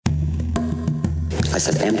I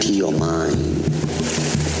said, empty your mind.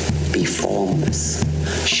 Be formless,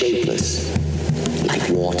 shapeless, like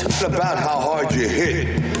water. It's about how hard you hit.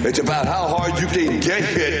 It's about how hard you can get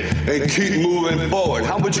hit and keep moving forward.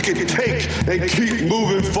 How much you can take and keep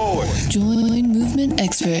moving forward. Join movement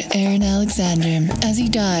expert Aaron Alexander as he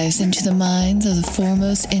dives into the minds of the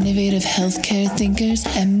foremost innovative healthcare thinkers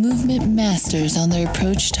and movement masters on their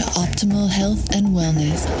approach to optimal health and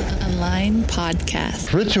wellness. Align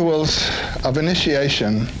Podcast. Rituals of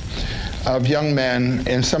initiation of young men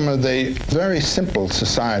in some of the very simple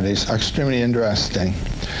societies are extremely interesting.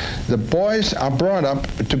 The boys are brought up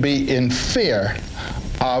to be in fear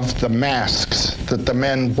of the masks that the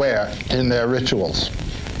men wear in their rituals.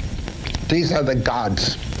 These are the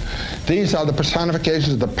gods. These are the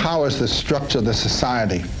personifications of the powers that structure the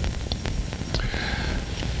society.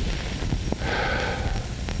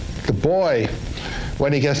 The boy,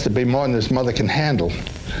 when he gets to be more than his mother can handle,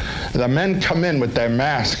 the men come in with their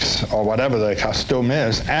masks or whatever their costume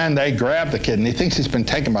is, and they grab the kid, and he thinks he's been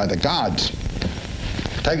taken by the gods,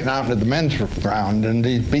 taken out into the men's ground, and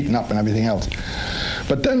he's beaten up and everything else.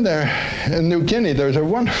 But then there, in New Guinea, there's a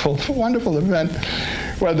wonderful, wonderful event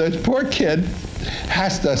where this poor kid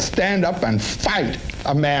has to stand up and fight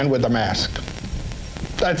a man with a mask.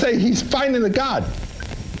 I'd say he's fighting the god.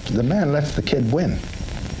 The man lets the kid win.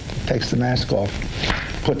 Takes the mask off,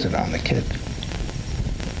 puts it on the kid.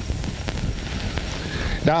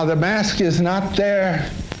 Now, the mask is not there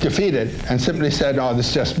defeated and simply said, oh, this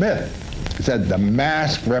is just myth. It said the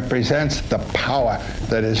mask represents the power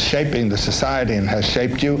that is shaping the society and has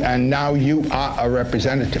shaped you, and now you are a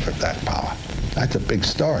representative of that power. That's a big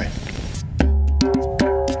story.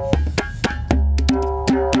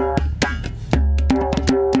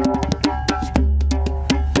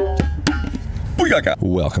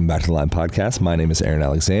 Welcome back to the Align Podcast. My name is Aaron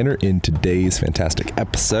Alexander. In today's fantastic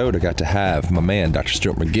episode, I got to have my man, Dr.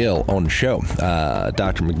 Stuart McGill, on the show.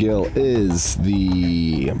 Dr. McGill is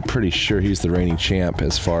I'm pretty sure he's the reigning champ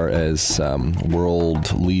as far as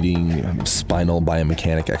world-leading spinal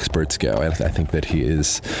biomechanic experts go. I think that he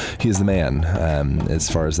is the man as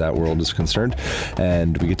far as that world is concerned.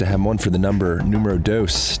 And we get to have him on for the numero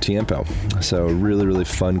dos tiempo. So really, really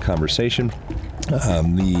fun conversation.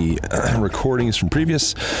 The recordings from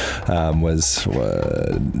previous was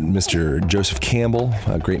Mr. Joseph Campbell,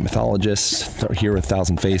 a great mythologist, here with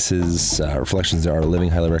 1,000 Faces, Reflections Are Living,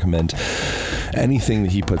 highly recommend anything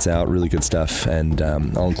that he puts out, really good stuff, and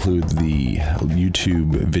I'll include the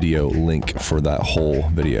YouTube video link for that whole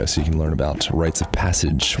video so you can learn about rites of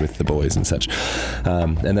passage with the boys and such.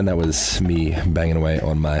 And then that was me banging away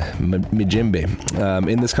on my djembe.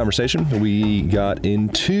 In this conversation, we got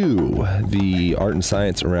into the art and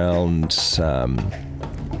science around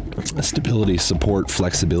stability, support,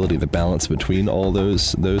 flexibility, the balance between all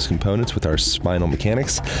those components with our spinal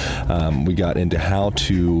mechanics. We got into how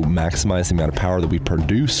to maximize the amount of power that we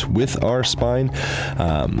produce with our spine.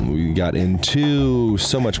 We got into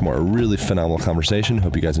so much more. A really phenomenal conversation.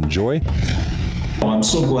 Hope you guys enjoy. Well, I'm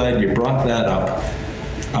so glad you brought that up.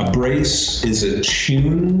 A brace is a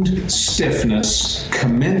tuned stiffness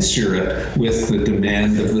commensurate with the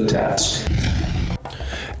demand of the task.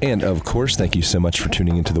 And of course, thank you so much for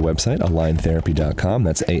tuning into the website, aligntherapy.com.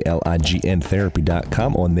 That's ALIGN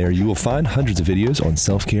therapy.com. On there, you will find hundreds of videos on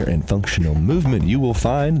self-care and functional movement. You will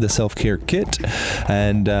find the self-care kit,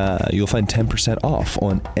 and you'll find 10% off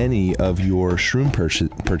on any of your shroom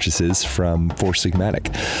purchases from Four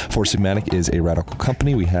Sigmatic. Four Sigmatic is a radical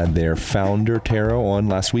company. We had their founder, Taro, on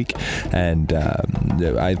last week, and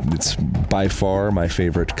it's by far my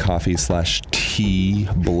favorite coffee/tea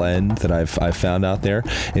blend that I've found out there,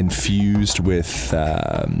 infused with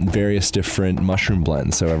various different mushroom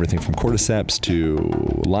blends. So everything from cordyceps to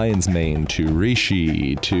lion's mane to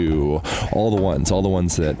reishi to all the ones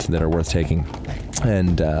that are worth taking.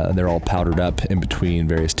 And they're all powdered up in between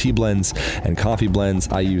various tea blends and coffee blends.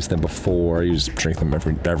 I use them before. I drink them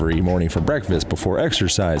every morning for breakfast, before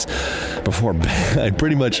exercise, before bed. I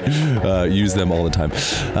pretty much use them all the time.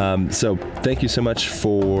 So thank you so much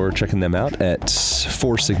for checking them out at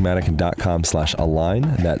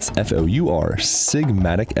foursigmatic.com/align. That's FOUR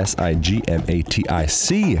Sigmatic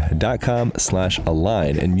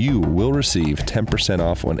SIGMATIC.com/align, and you will receive 10%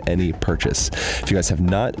 off on any purchase. If you guys have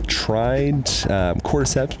not tried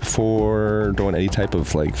cordyceps before, doing any type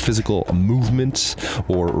of like physical movement,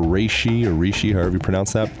 or reishi, however you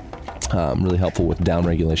pronounce that, Really helpful with down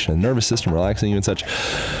regulation of the nervous system, relaxing you and such.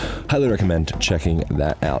 Highly recommend checking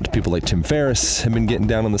that out. People like Tim Ferriss have been getting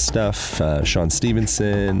down on this stuff. Sean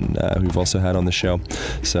Stevenson, who we've also had on the show.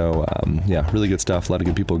 So, yeah, really good stuff. A lot of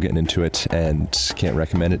good people getting into it, and can't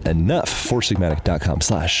recommend it enough.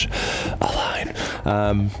 FourSigmatic.com/align.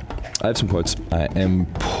 I have some quotes. I am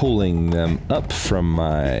pulling them up from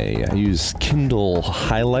I use Kindle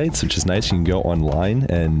Highlights, which is nice. You can go online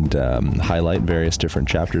and highlight various different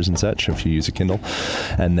chapters and such if you use a Kindle.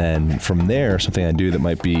 And then from there, something I do that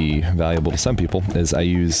might be valuable to some people is I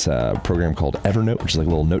use a program called Evernote, which is like a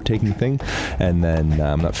little note-taking thing. And then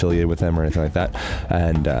I'm not affiliated with them or anything like that.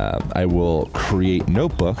 And I will create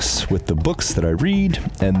notebooks with the books that I read,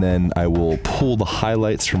 and then I will pull the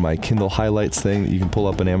highlights from my Kindle Highlights thing that you can pull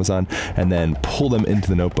up on Amazon, and then pull them into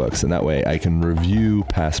the notebooks, and that way I can review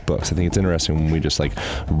past books. I think it's interesting when we just like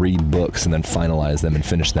read books and then finalize them and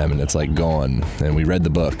finish them, and it's like gone, and we read the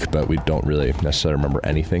book, but we don't really necessarily remember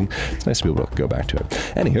anything. It's nice to be able to go back to it.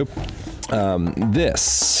 Anywho,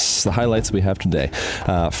 the highlights we have today.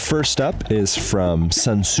 First up is from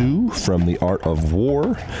Sun Tzu, from The Art of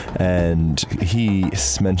War, and he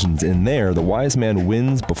mentions in there, the wise man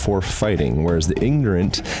wins before fighting, whereas the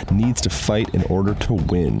ignorant needs to fight in order to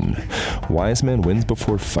win. Wise man wins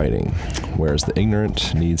before fighting, whereas the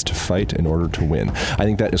ignorant needs to fight in order to win. I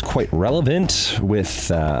think that is quite relevant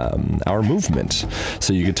with our movement.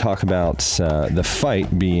 So you could talk about the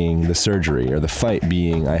fight being the surgery, or the fight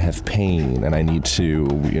being I have pain and I need to,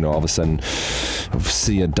 all of a sudden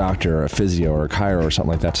see a doctor or a physio or a chiro or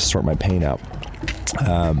something like that to sort my pain out.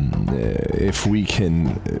 If we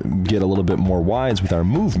can get a little bit more wise with our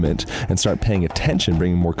movement and start paying attention,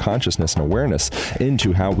 bringing more consciousness and awareness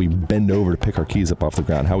into how we bend over to pick our keys up off the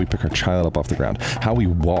ground, how we pick our child up off the ground, how we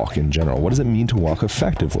walk in general. What does it mean to walk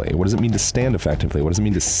effectively? What does it mean to stand effectively? What does it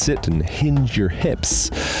mean to sit and hinge your hips?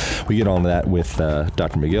 We get on to that with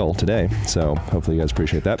Dr. McGill today, so hopefully you guys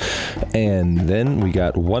appreciate that. And then we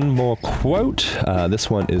got one more quote. This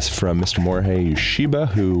one is from Mr. Morihei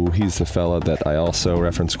Ueshiba, he's the fella that I also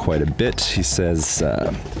reference quite a bit. He says,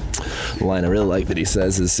 the line I really like that he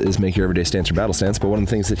says is make your everyday stance your battle stance, but one of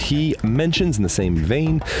the things that he mentions in the same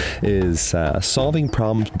vein is solving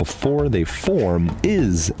problems before they form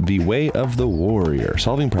is the way of the warrior.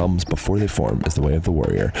 Solving problems before they form is the way of the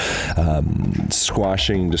warrior.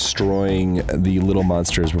 Squashing, destroying the little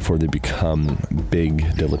monsters before they become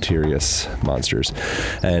big, deleterious monsters,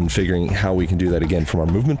 and figuring how we can do that again from our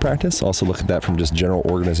movement practice. Also look at that from just general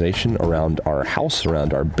organization around our house,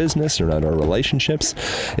 around our business, around our relationships.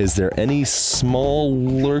 Is there any small,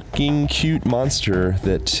 lurking, cute monster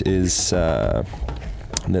that is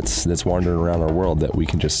that's wandering around our world that we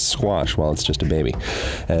can just squash while it's just a baby?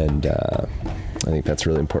 And I think that's a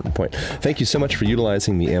really important point. Thank you so much for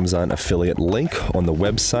utilizing the Amazon affiliate link on the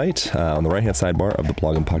website, on the right-hand sidebar of the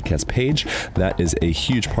blog and podcast page. That is a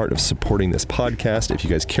huge part of supporting this podcast. If you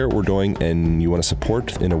guys care what we're doing and you want to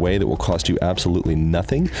support in a way that will cost you absolutely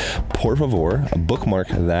nothing, por favor, bookmark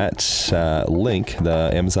that link, the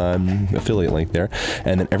Amazon affiliate link there.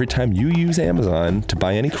 And then every time you use Amazon to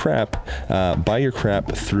buy any crap, buy your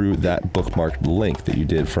crap through that bookmarked link that you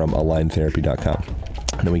did from aligntherapy.com.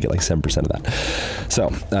 And then we get like 7% of that. So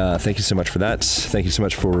thank you so much for that. Thank you so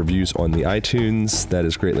much for reviews on the iTunes. That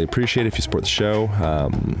is greatly appreciated. If you support the show,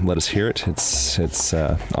 let us hear it. It's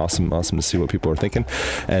awesome to see what people are thinking.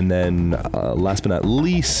 And then last but not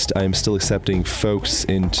least, I'm still accepting folks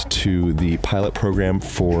into the pilot program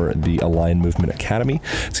for the Align Movement Academy.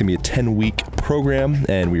 It's going to be a 10-week program,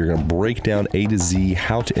 and we are going to break down A to Z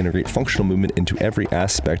how to integrate functional movement into every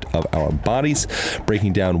aspect of our bodies,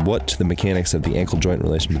 breaking down what the mechanics of the ankle joint in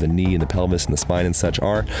relation to the knee and the pelvis and the spine and such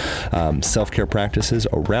are, self-care practices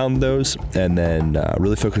around those, and then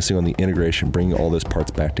really focusing on the integration, bringing all those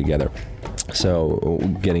parts back together. So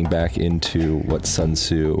getting back into what Sun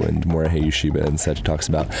Tzu and Morihei Ueshiba and such talks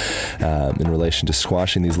about in relation to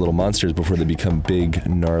squashing these little monsters before they become big,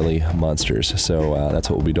 gnarly monsters. So that's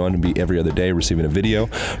what we'll be doing. It'll be every other day receiving a video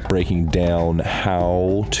breaking down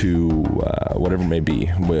how to, whatever it may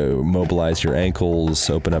be, mobilize your ankles,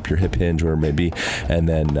 open up your hip hinge, whatever it may be, and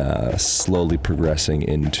then slowly progressing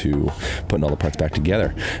into putting all the parts back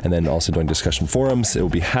together. And then also doing discussion forums. It will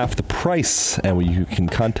be half the price, and you can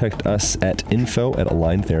contact us at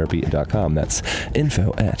info@aligntherapy.com. That's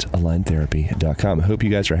info@aligntherapy.com. I hope you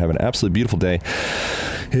guys are having an absolutely beautiful day.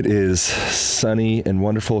 It is sunny and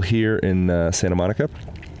wonderful here in Santa Monica,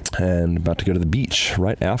 and about to go to the beach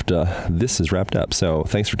right after this is wrapped up. So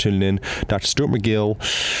thanks for tuning in. Dr. Stuart McGill,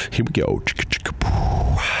 here we go.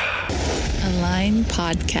 Align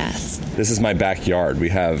Podcast. This is my backyard.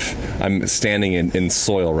 I'm standing in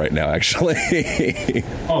soil right now, actually.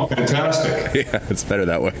 Oh, fantastic! Yeah, it's better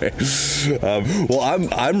that way. Well,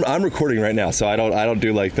 I'm recording right now, so I don't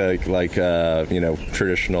do like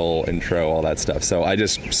traditional intro, all that stuff. So I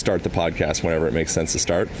just start the podcast whenever it makes sense to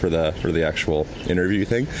start for the actual interview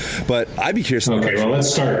thing. But I'd be curious. Okay, well,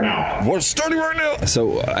 let's start now. We're starting right now.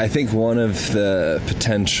 So I think one of the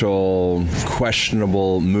potential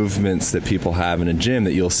questionable movements that people have in a gym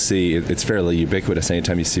that you'll see, it's fairly ubiquitous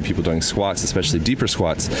anytime you see people doing squats, especially deeper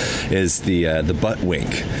squats, is the butt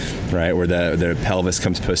wink, right, where the pelvis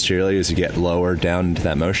comes posteriorly as you get lower down into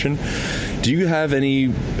that motion. Do you have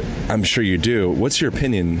any? I'm sure you do. What's your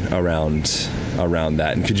opinion around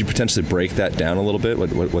that, and could you potentially break that down a little bit?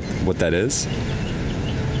 What that is?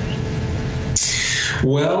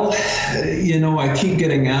 Well, I keep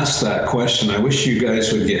getting asked that question. I wish you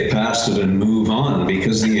guys would get past it and move on,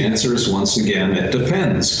 because the answer is, once again, it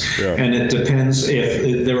depends. Yeah. And it depends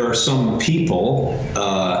if there are some people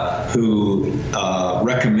who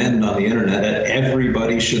recommend on the internet that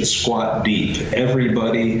everybody should squat deep.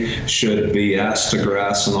 Everybody should be ass to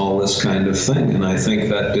grass and all this kind of thing. And I think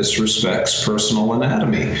that disrespects personal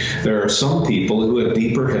anatomy. There are some people who have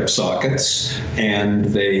deeper hip sockets, and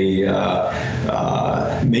they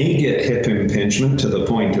may get hip impingement to the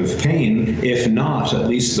point of pain. If not, at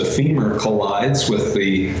least the femur collides with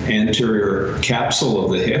the anterior capsule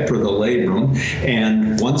of the hip or the labrum,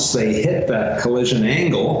 and once they hit that collision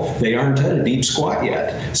angle, they aren't at a deep squat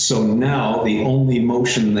yet. So now the only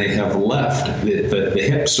motion they have left, the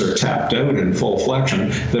hips are tapped out in full flexion,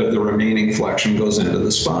 the remaining flexion goes into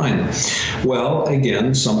the spine. Well,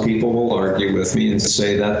 again, some people will argue with me and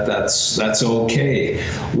say that that's okay.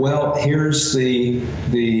 Well, here's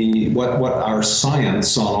what our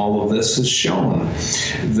science on all of this has shown,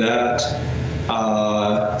 that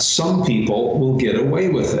some people will get away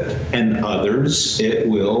with it, and others it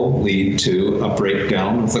will lead to a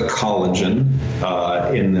breakdown of the collagen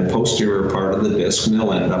in the posterior part of the disc, and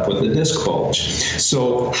they'll end up with a disc bulge.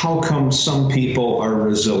 So how come some people are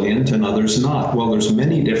resilient and others not? Well, there's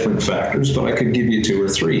many different factors, but I could give you 2 or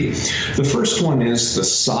 3. The first one is the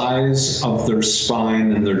size of their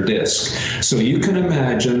spine and their disc. So you can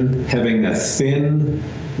imagine having a thin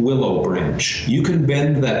willow branch. You can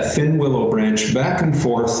bend that thin willow branch back and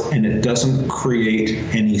forth, and it doesn't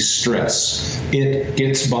create any stress. It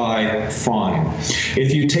gets by fine.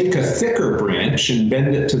 If you take a thicker branch and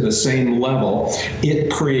bend it to the same level, it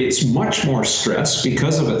creates much more stress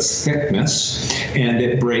because of its thickness, and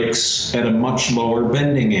it breaks at a much lower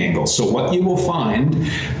bending angle. So what you will find,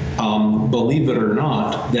 believe it or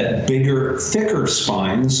not, that bigger, thicker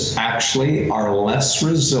spines actually are less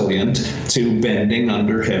resilient to bending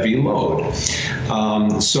under heavy load.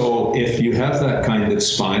 So if you have that kind of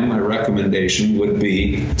spine, my recommendation would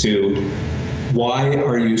be why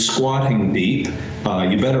are you squatting deep?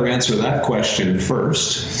 You better answer that question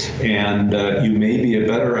first, and you may be a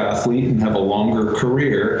better athlete and have a longer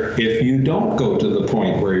career if you don't go to the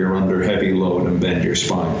point where you're under heavy load and bend your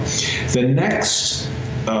spine. The next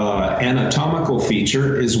anatomical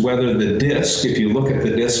feature is whether the disc, if you look at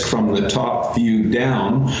the disc from the top view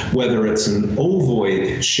down, whether it's an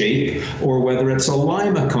ovoid shape or whether it's a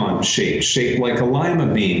limacon shape, shaped like a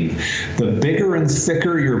lima bean. The bigger and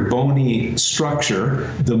thicker your bony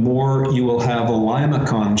structure, the more you will have a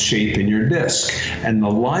limacon shape in your disc. And the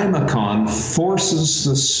limacon forces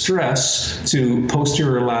the stress to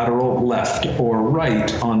posterior lateral left or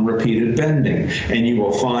right on repeated bending. And you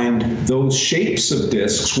will find those shapes of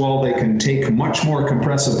discs, while they can take much more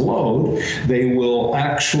compressive load, they will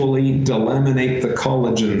actually delaminate the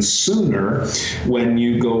collagen sooner when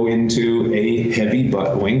you go into a heavy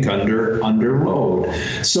butt wink under load.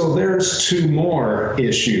 So there's 2 more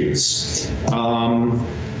issues.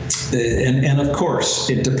 And of course,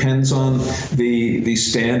 it depends on the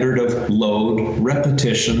standard of load,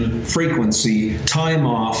 repetition, frequency, time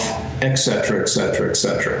off, et cetera, et cetera, et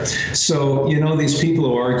cetera. So, these people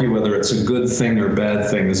who argue whether it's a good thing or bad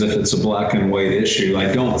thing as if it's a black and white issue,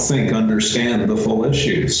 I don't think understand the full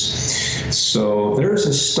issues. So there's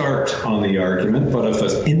a start on the argument, but if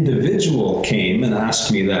an individual came and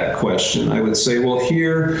asked me that question, I would say, well,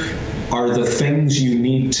 here are the things you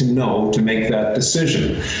need to know to make that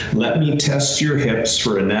decision. let me test your hips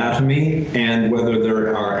for anatomy and whether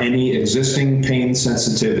there are any existing pain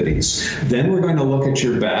sensitivities. Then we're going to look at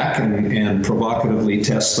your back and provocatively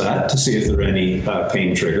test that to see if there are any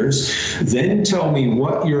pain triggers. Then tell me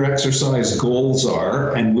what your exercise goals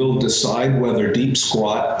are, and we'll decide whether deep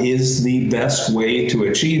squat is the best way to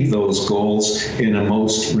achieve those goals in a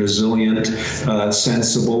most resilient,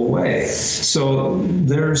 sensible way. So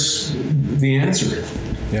there's the answer.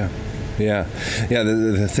 Yeah.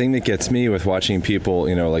 The thing that gets me with watching people,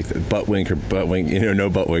 like butt wink, no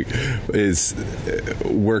butt wink, is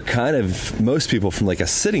most people from like a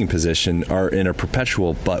sitting position are in a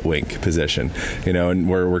perpetual butt wink position, and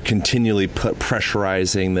we're continually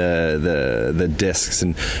pressurizing the discs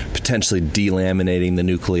and potentially delaminating the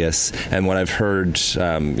nucleus. And what I've heard,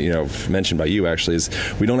 mentioned by you actually, is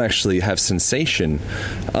we don't actually have sensation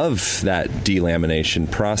of that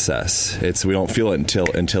delamination process. We don't feel it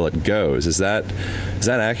until it goes. Is that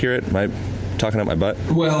accurate? Am I talking out my butt?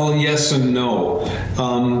 Well, yes and no.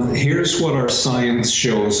 Here's what our science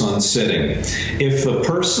shows on sitting. If the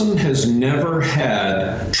person has never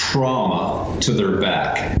had trauma to their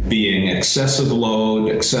back, being excessive load,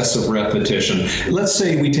 excessive repetition, let's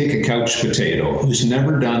say we take a couch potato who's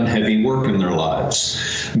never done heavy work in their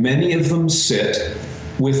lives. Many of them sit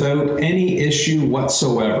without any issue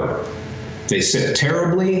whatsoever. They sit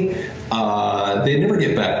terribly. They never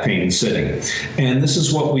get back pain sitting. And this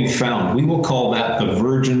is what we've found. We will call that the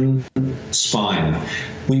virgin spine.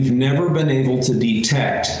 We've never been able to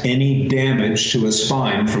detect any damage to a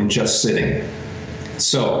spine from just sitting.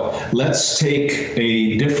 So let's take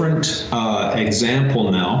a different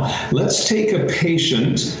example now. Let's take a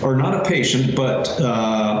patient, or not a patient, but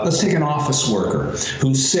let's take an office worker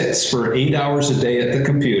who sits for 8 hours a day at the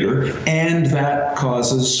computer, and that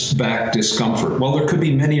causes back discomfort. Well, there could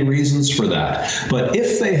be many reasons for that. But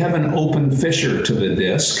if they have an open fissure to the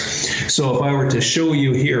disc, so if I were to show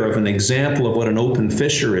you here of an example of what an open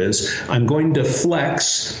fissure is, I'm going to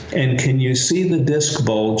flex, and can you see the disc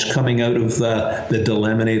bulge coming out of the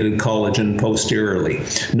delaminated collagen posteriorly?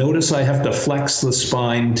 Notice I have to flex the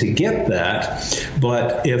spine to get that,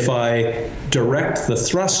 but if I direct the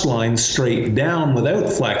thrust line straight down without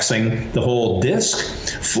flexing, the whole disc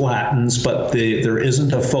flattens, but there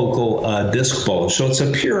isn't a focal disc bulge. So it's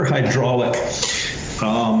a pure hydraulic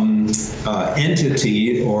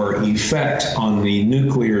entity or effect on the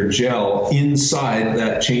nuclear gel inside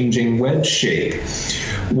that changing wedge shape.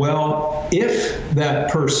 Well, if that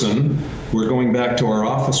person, we're going back to our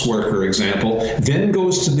office worker example, then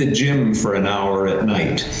goes to the gym for an hour at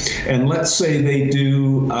night, and let's say they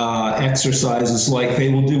do exercises like they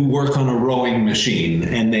will do work on a rowing machine,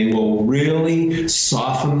 and they will really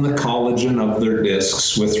soften the collagen of their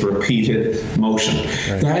discs with repeated motion.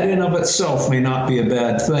 Right. That in of itself may not be a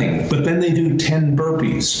bad thing, but then they do 10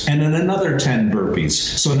 burpees and then another 10 burpees.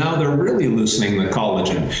 So now they're really loosening the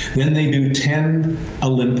collagen. Then they do 10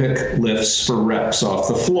 Olympic lifts for reps off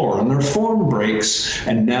the floor, and their form breaks,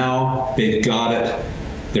 and now they've got it.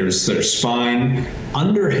 There's their spine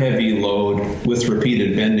under heavy load with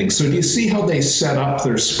repeated bending. So do you see how they set up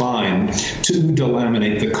their spine to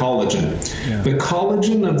delaminate the collagen? Yeah. The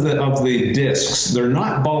collagen of the discs, they're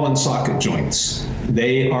not ball and socket joints.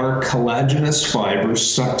 They are collagenous fibers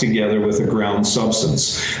stuck together with a ground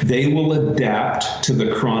substance. They will adapt to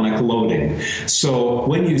the chronic loading. So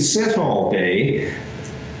when you sit all day,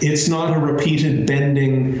 it's not a repeated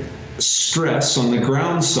bending stress on the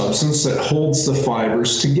ground substance that holds the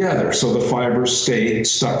fibers together, so the fibers stay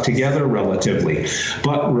stuck together relatively.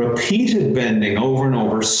 But repeated bending over and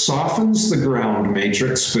over softens the ground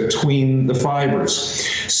matrix between the fibers,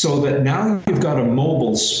 so that now you've got a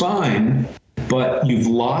mobile spine, but you've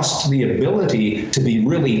lost the ability to be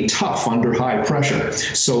really tough under high pressure.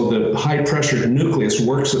 So the high pressure nucleus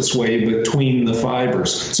works its way between the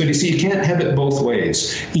fibers. So you see, you can't have it both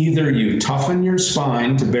ways. Either you toughen your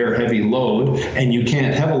spine to bear heavy load and you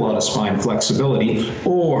can't have a lot of spine flexibility,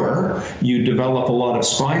 or you develop a lot of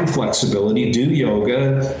spine flexibility, do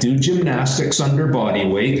yoga, do gymnastics under body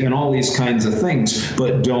weight and all these kinds of things,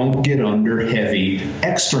 but don't get under heavy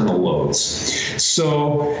external loads.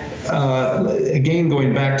 So again,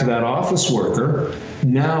 going back to that office worker,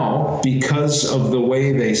 now, because of the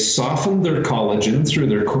way they softened their collagen through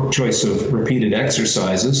their choice of repeated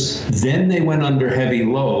exercises, then they went under heavy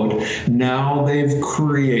load. Now they've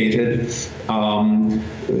created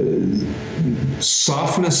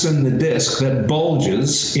softness in the disc that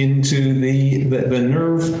bulges into the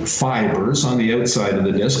nerve fibers on the outside of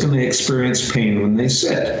the disc, and they experience pain when they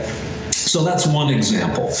sit. So that's one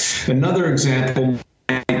example. Another example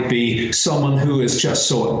might be someone who is just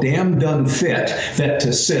so damn done fit that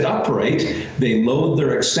to sit upright, they load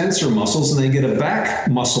their extensor muscles and they get a back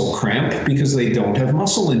muscle cramp because they don't have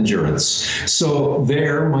muscle endurance. So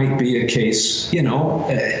there might be a case,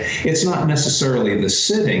 it's not necessarily the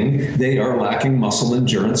sitting, they are lacking muscle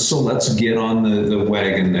endurance. So let's get on the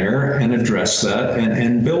wagon there and address that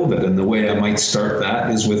and build it. And the way I might start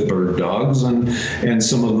that is with bird dogs and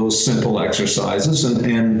some of those simple exercises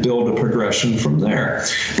and build a progression from there.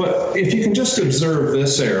 But if you can just observe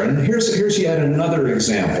this, Aaron, here's yet another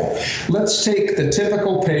example. Let's take the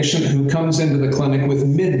typical patient who comes into the clinic with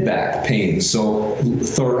mid-back pain, so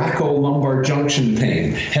thoracolumbar junction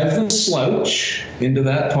pain. Have them slouch into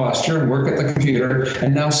that posture and work at the computer,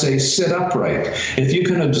 and now say, sit upright. If you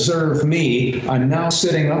can observe me, I'm now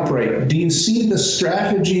sitting upright. Do you see the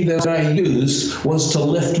strategy that I used was to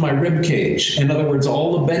lift my rib cage? In other words,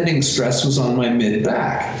 all the bending stress was on my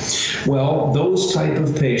mid-back. Well, those type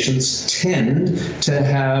of patients tend to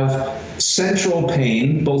have central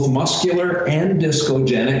pain, both muscular and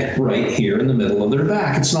discogenic, right here in the middle of their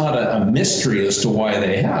back. It's not a mystery as to why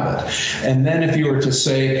they have it. And then if you were to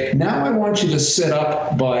say, now I want you to sit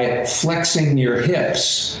up by flexing your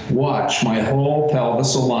hips, watch, my whole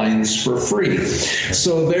pelvis aligns for free.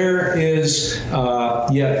 So there is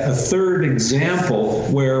yet a third example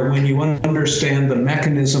where when you understand the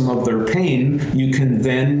mechanism of their pain, you can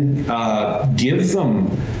then give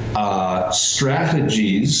them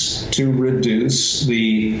strategies to reduce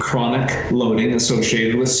the chronic loading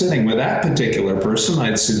associated with sitting. With that particular person,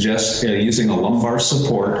 I'd suggest using a lumbar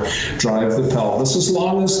support, drive the pelvis, as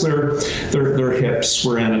long as their hips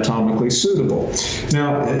were anatomically suitable.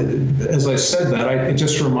 Now, as I said that, it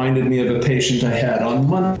just reminded me of a patient I had on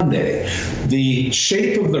Monday. The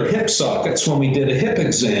shape of their hip sockets, when we did a hip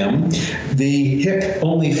exam, the hip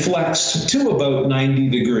only flexed to about 90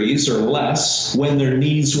 degrees or less when their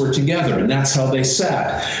knees were together, and that's how they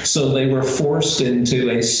sat. So they were forced into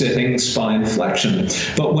a sitting spine flexion.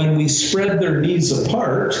 But when we spread their knees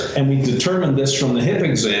apart, and we determined this from the hip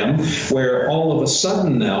exam, where all of a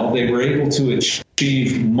sudden now they were able to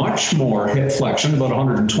achieve much more hip flexion, about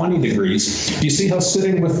 120 degrees. Do you see how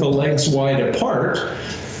sitting with the legs wide apart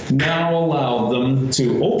now allow them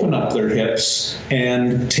to open up their hips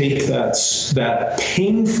and take that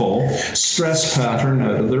painful stress pattern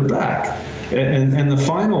out of their back? And the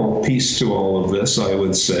final piece to all of this, I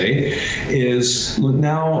would say, is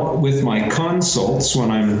now with my consults,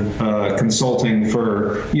 when I'm consulting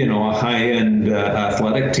for, a high-end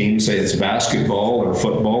athletic team, say it's basketball or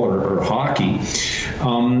football or hockey,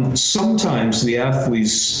 sometimes the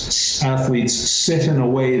athletes sit in a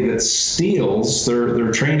way that steals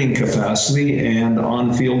their training capacity and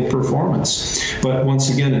on-field performance. But once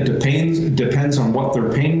again, it depends on what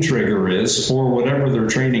their pain trigger is or whatever their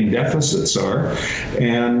training deficits are.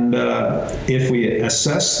 And if we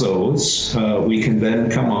assess those, we can then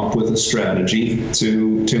come up with a strategy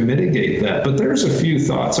to mitigate that. But there's a few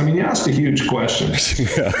thoughts. I mean, you asked a huge question.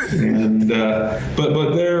 Yeah. And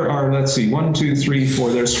but there are, let's see, 1, 2, 3, 4.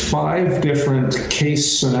 There's 5 different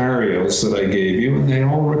case scenarios that I gave you, and they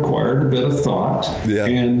all required a bit of thought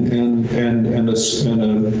and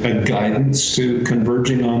a guidance to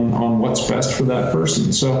converging on what's best for that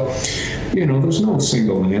person. So, there's no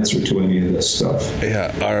single answer to any of this stuff.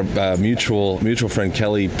 Yeah, our mutual friend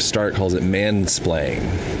Kelly Stark calls it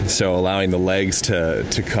mansplaining. So allowing the legs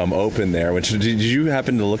to come open there. Which did you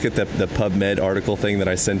happen to look at the PubMed article thing that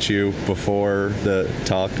I sent you before the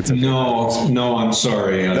talk? No, I'm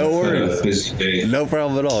sorry. No worries. A busy day. No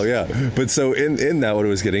problem at all. Yeah, but so in that, what it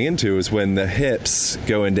was getting into is when the hips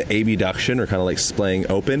go into abduction, or kind of like splaying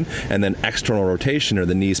open, and then external rotation, or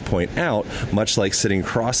the knees point out, much like sitting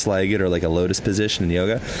cross-legged or like a lotus position in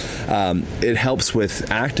yoga. It helps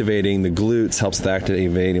with activating the glutes, helps with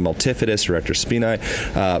activating multifidus, erector spinae,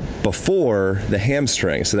 before the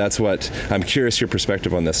hamstring. So that's what I'm curious your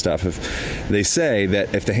perspective on this stuff. If they say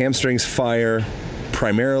that if the hamstrings fire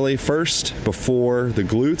primarily first before the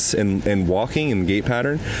glutes in walking and gait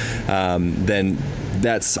pattern, then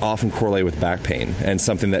that's often correlated with back pain. And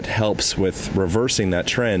something that helps with reversing that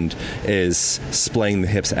trend is splaying the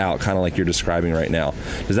hips out, kind of like you're describing right now.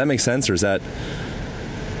 Does that make sense, or is that...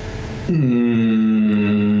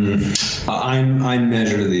 I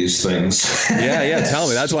measure these things. Yeah, tell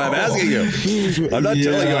me. That's why I'm asking you. I'm not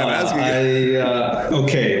telling you, I'm asking you.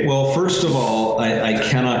 Okay, well, first of all, I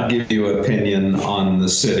cannot give you an opinion on the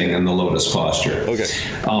sitting and the lotus posture. Okay.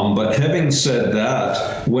 But having said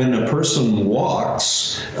that, when a person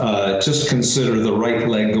walks, just consider the right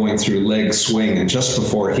leg going through leg swing, and just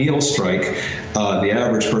before heel strike, the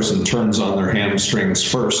average person turns on their hamstrings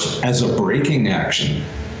first as a braking action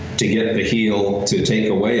to get the heel to take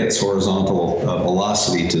away its horizontal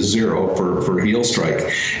velocity to 0 for heel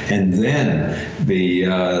strike. And then the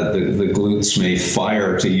glutes may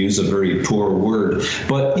fire, to use a very poor word.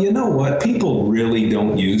 But you know what? People really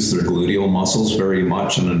don't use their gluteal muscles very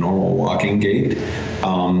much in a normal walking gait.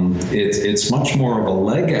 It's much more of a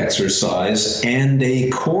leg exercise and a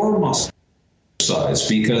core muscle exercise,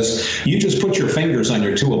 because you just put your fingers on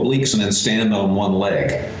your 2 obliques and then stand on one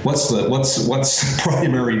leg. What's the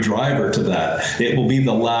primary driver to that? It will be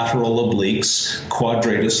the lateral obliques,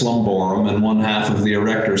 quadratus lumborum, and 1/2 of the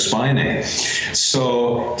erector spinae.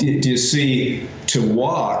 So do you see, to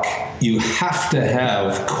walk, you have to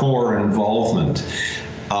have core involvement.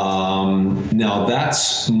 Now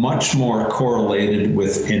that's much more correlated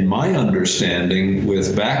with, in my understanding,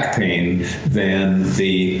 with back pain than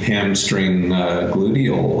the hamstring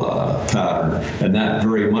gluteal pattern. And that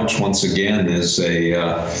very much, once again, is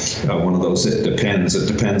one of those, it depends. It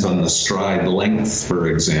depends on the stride length, for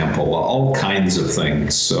example, all kinds of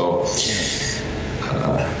things. So,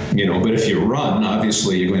 but if you run,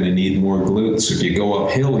 obviously you're going to need more glutes. If you go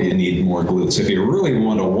uphill, you need more glutes. If you really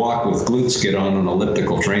want to walk with glutes, get on an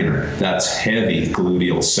elliptical trainer. That's heavy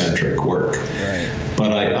gluteal centric work. Right.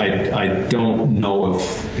 But I don't know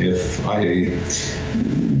if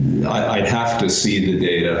I'd have to see the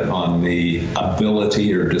data on the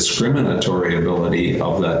ability or discriminatory ability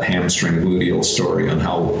of that hamstring gluteal story on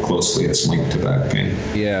how closely it's linked to back pain.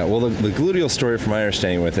 Yeah, well, the gluteal story, from my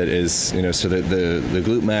understanding with it, is, so that the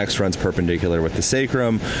glute max runs perpendicular with the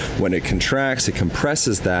sacrum. When it contracts, it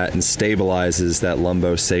compresses that and stabilizes that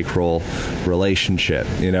lumbosacral relationship,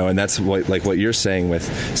 and that's what you're saying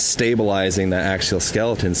with stabilizing that axial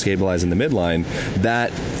skeleton, stabilizing the midline.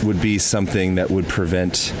 That would be something that would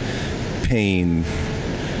prevent pain,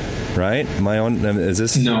 right? Is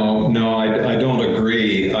this? No, I don't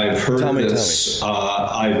agree. I've heard this.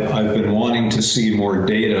 I've been wanting to see more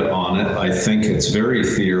data on it. I think it's very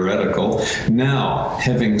theoretical. Now,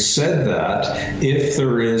 having said that, if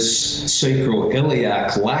there is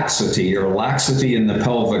sacroiliac laxity or laxity in the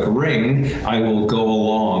pelvic ring, I will go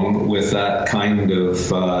along with that kind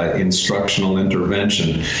of instructional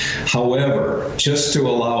intervention. However, just to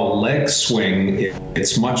allow leg swing,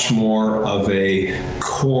 it's much more of a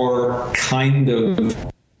core kind of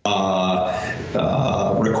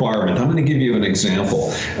requirement. I'm going to give you an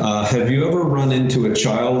example. Have you ever run into a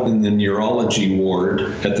child in the neurology ward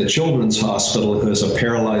at the Children's Hospital who has a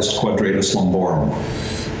paralyzed quadratus lumborum?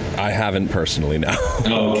 I haven't personally, no.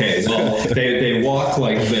 Okay, well, they walk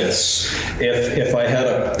like this. If I had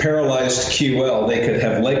a paralyzed QL, they could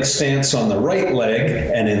have leg stance on the right leg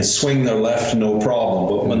and then swing their left, no problem.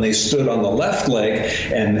 But when they stood on the left leg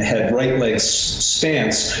and had right leg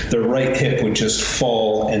stance, their right hip would just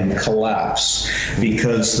fall and collapse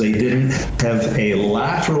because they didn't have a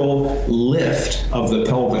lateral lift of the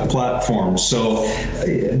pelvic platform. So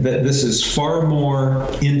this is far more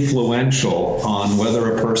influential on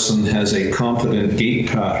whether a person has a competent gait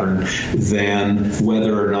pattern than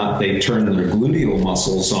whether or not they turn their gluteal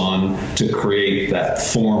muscles on to create that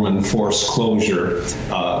form and force closure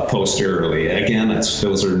posteriorly. Again,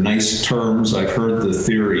 those are nice terms. I've heard the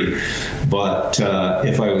theory, but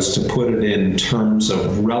if I was to put it in terms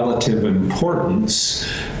of relative importance,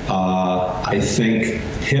 I think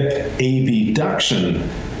hip abduction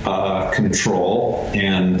control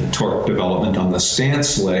and torque development on the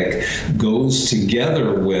stance leg goes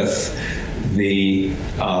together with the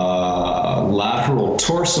lateral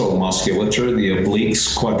torso musculature, the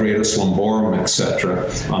obliques, quadratus lumborum, etc.,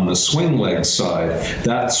 on the swing leg side.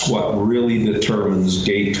 That's what really determines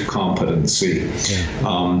gait competency.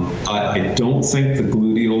 I don't think the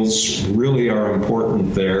gluteals really are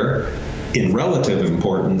important there in relative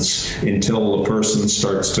importance until the person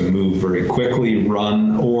starts to move very quickly,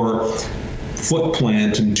 run, or foot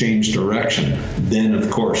plant and change direction. Then, of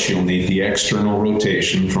course, you'll need the external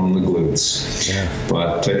rotation from the glutes. Yeah.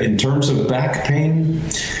 But in terms of back pain,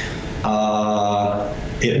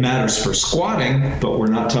 it matters for squatting, but we're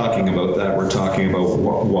not talking about that. We're talking about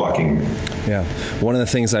walking. Yeah. One of the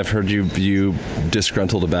things I've heard you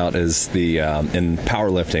disgruntled about is the in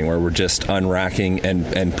powerlifting, where we're just unracking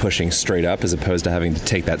and pushing straight up as opposed to having to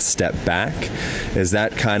take that step back. Is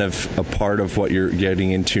that kind of a part of what you're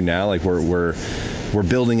getting into now? Like we're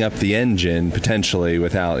building up the engine potentially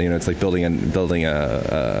without, it's like building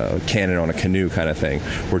a cannon on a canoe kind of thing.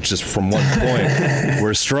 We're just from one point,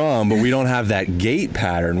 we're strong, but we don't have that gait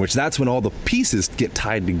pattern, which that's when all the pieces get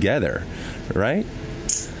tied together, right?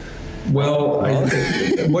 Well,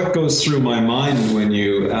 what goes through my mind when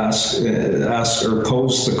you ask or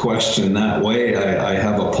pose the question that way, I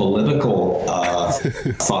have a political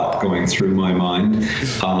thought going through my mind,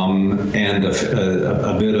 and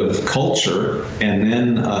a bit of culture, and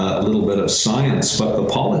then a little bit of science. But the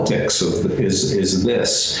politics is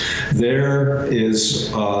this: there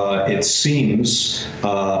is, it seems,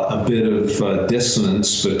 a bit of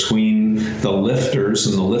dissonance between the lifters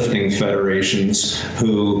and the lifting federations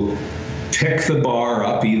who pick the bar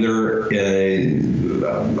up either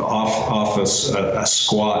off a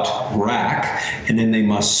squat rack, and then they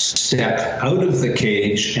must step out of the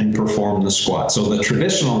cage and perform the squat. So the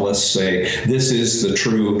traditionalists say this is the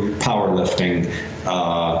true powerlifting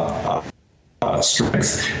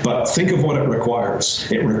strength. But think of what it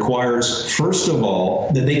requires. It requires, first of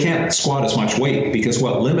all, that they can't squat as much weight, because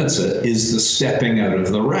what limits it is the stepping out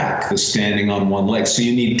of the rack, the standing on one leg. So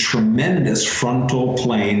you need tremendous frontal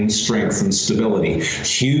plane strength and stability,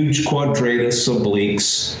 huge quadratus,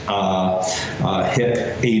 obliques,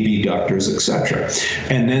 hip abductors, etc.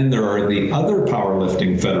 And then there are the other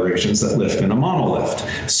powerlifting federations that lift in a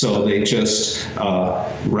monolift. So they just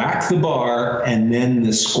rack the bar, and then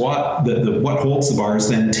the squat, what holds the bar is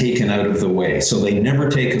then taken out of the way. So they never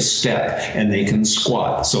take a step, and they can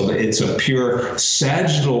squat. So it's a pure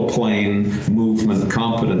sagittal plane movement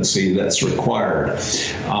competency that's required.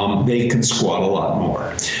 They can squat a lot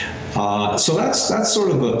more. So that's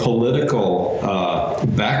sort of the political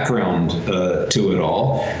background to it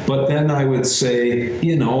all. But then I would say,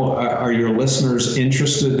 are your listeners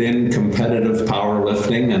interested in competitive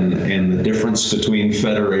powerlifting and the difference between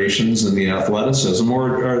federations and the athleticism,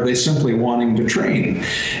 or are they simply wanting to train?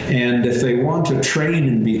 And if they want to train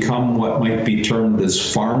and become what might be termed as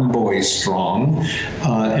farm boy strong,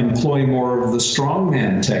 employ more of the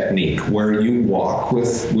strongman technique, where you walk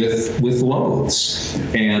with loads,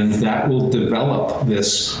 and that will develop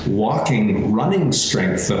this walking, running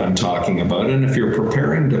strength that I'm talking about. And if you're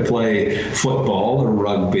preparing to play football or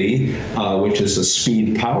rugby, which is a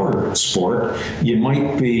speed power sport, you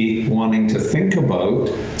might be wanting to think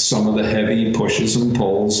about some of the heavy pushes and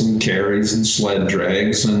pulls and carries and sled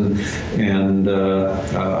drags and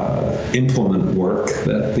implement work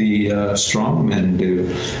that the strongmen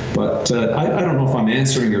do. But I don't know if I'm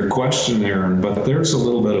answering your question, Aaron, but there's a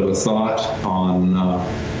little bit of a thought on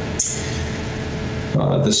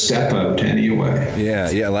the step out anyway.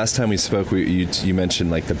 Yeah. Last time we spoke, you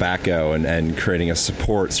mentioned like the back-o and creating a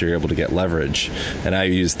support so you're able to get leverage. And I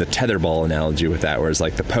use the tetherball analogy with that, whereas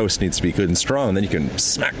like the post needs to be good and strong, and then you can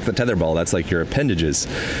smack the tetherball. That's like your appendages.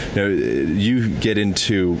 You get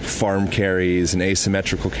into farm carries and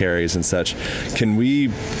asymmetrical carries and such. Can we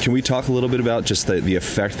talk a little bit about just the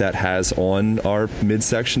effect that has on our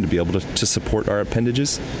midsection to be able to support our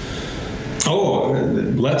appendages? Oh,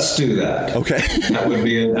 let's do that. Okay. That would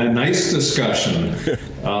be a nice discussion.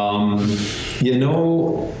 I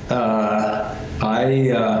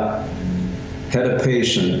had a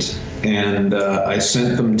patient, and I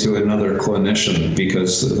sent them to another clinician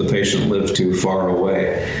because the patient lived too far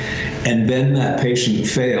away. And then that patient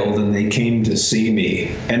failed, and they came to see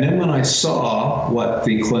me. And then when I saw what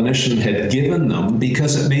the clinician had given them,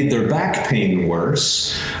 because it made their back pain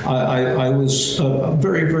worse, I was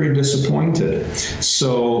very, very disappointed.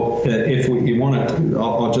 So if you want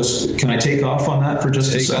to, can I take off on that for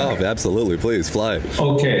just a second? Take off, absolutely, please, fly.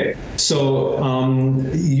 Okay, so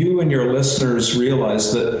you and your listeners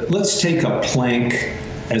realize that, let's take a plank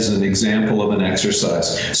as an example of an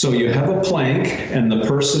exercise. So you have a plank, and the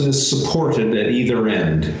person is supported at either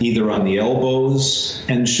end, either on the elbows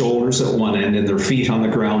and shoulders at one end and their feet on the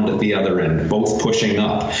ground at the other end, both pushing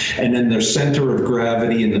up. And then their center of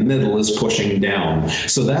gravity in the middle is pushing down.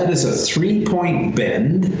 So that is a 3-point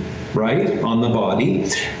bend, right, on the body.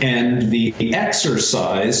 And the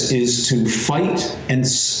exercise is to fight and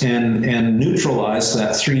neutralize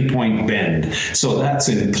that 3-point bend. So that's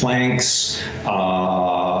in planks,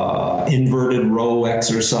 inverted row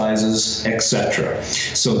exercises, etc.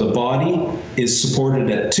 So the body is supported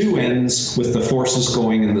at two ends with the forces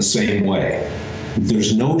going in the same way.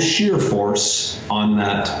 There's no shear force on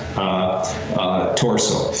that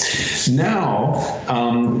torso.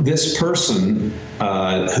 Now, this person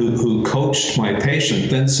who coached my patient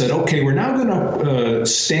then said, okay, we're now going to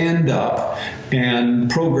stand up and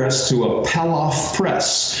progress to a Pallof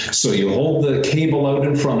press. So you hold the cable out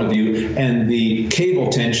in front of you, and the cable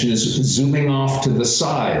tension is zooming off to the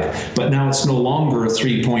side. But now it's no longer a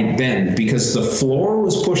 3-point bend, because the floor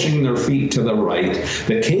was pushing their feet to the right.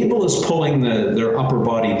 The cable is pulling the their upper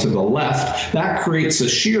body to the left, that creates a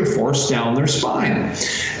shear force down their spine.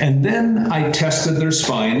 And then I tested their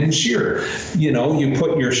spine and shear. You know, you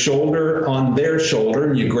put your shoulder on their shoulder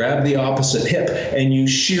and you grab the opposite hip and you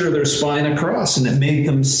shear their spine across, and it made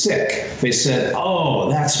them sick. They said, oh,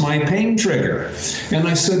 that's my pain trigger. And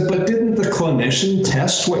I said, but didn't the clinician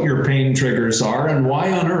test what your pain triggers are, and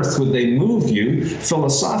why on earth would they move you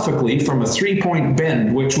philosophically from a 3-point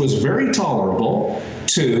bend, which was very tolerable,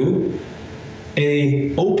 to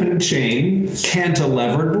a open chain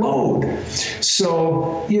cantilevered load?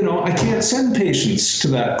 So, you know, I can't send patients to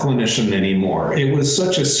that clinician anymore. It was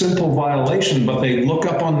such a simple violation, but they look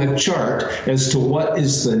up on the chart as to what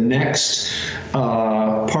is the next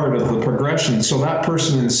part of the progression. So that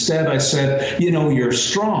person, instead, I said, you know, you're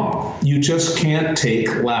strong. You just can't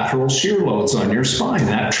take lateral shear loads on your spine.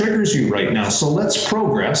 That triggers you right now. So let's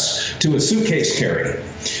progress to a suitcase carry.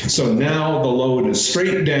 So now the load is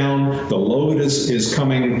straight down. The load is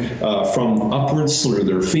coming from upwards through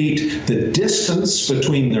their feet. The distance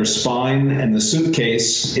between their spine and the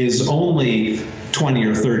suitcase is only 20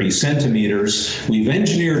 or 30 centimeters. We've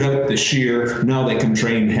engineered out the shear. Now they can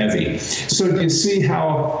train heavy. So you see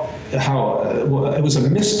how it was a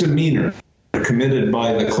misdemeanor committed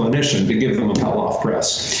by the clinician to give them a Pallof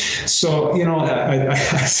press. So, you know, I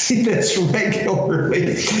see this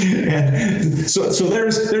regularly. And so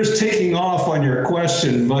there's taking off on your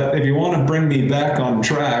question, but if you want to bring me back on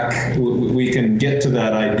track, we can get to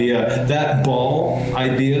that idea. That ball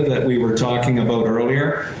idea that we were talking about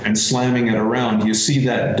earlier and slamming it around, you see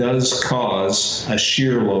that does cause a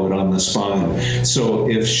shear load on the spine. So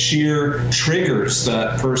if shear triggers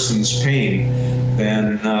that person's pain,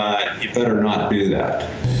 then you better not do that.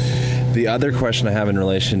 The other question I have in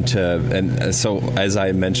relation to, and so as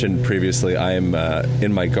I mentioned previously, I am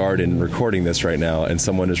in my garden recording this right now, and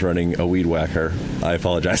someone is running a weed whacker. I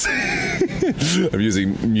apologize. I'm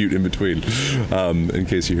using mute in between, in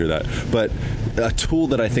case you hear that. But a tool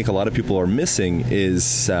that I think a lot of people are missing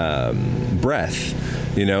is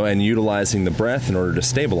breath, you know, and utilizing the breath in order to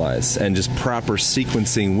stabilize, and just proper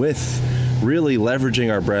sequencing with really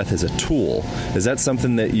leveraging our breath as a tool. Is that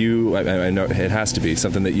something that you, I know it has to be,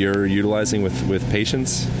 something that you're utilizing with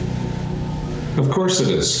patients? Of course it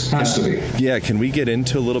is. Has to be. Yeah, can we get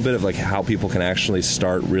into a little bit of like how people can actually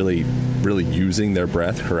start really using their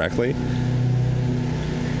breath correctly?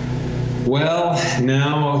 Well,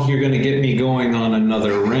 now you're going to get me going on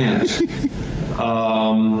another rant.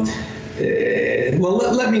 Well,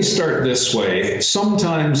 let me start this way.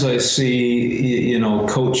 Sometimes I see, you know,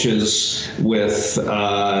 coaches with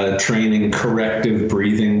training corrective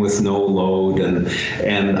breathing with no load,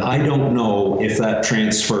 and I don't know if that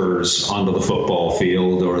transfers onto the football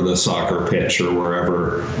field or the soccer pitch or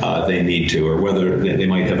wherever they need to, or whether they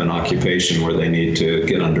might have an occupation where they need to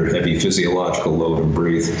get under heavy physiological load and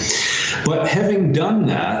breathe. But having done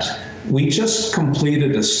that, we just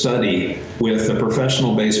completed a study with a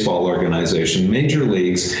professional baseball organization, Major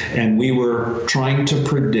Leagues, and we were trying to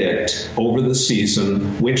predict over the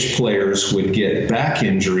season which players would get back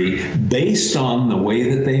injury based on the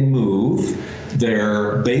way that they move,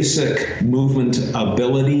 their basic movement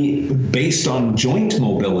ability based on joint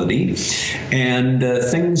mobility, and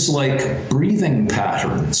things like breathing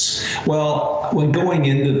patterns. Well, when going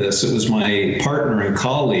into this, it was my partner and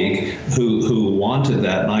colleague who wanted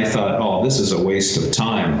that, and I thought, oh, this is a waste of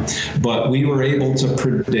time. But we were able to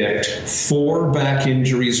predict 4 back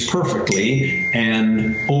injuries perfectly,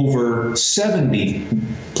 and over 70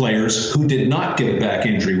 players who did not get a back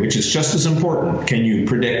injury, which is just as important. Can you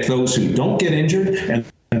predict those who don't get injured and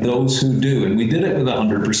those who do? And we did it with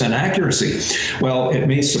 100% accuracy. Well, it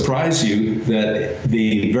may surprise you that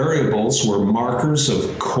the variables were markers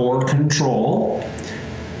of core control,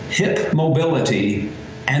 hip mobility,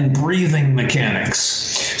 and breathing mechanics.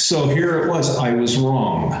 So here it was. I was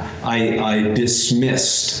wrong. I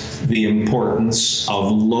dismissed the importance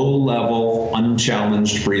of low-level,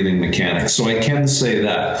 unchallenged breathing mechanics. So I can say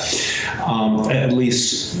that. At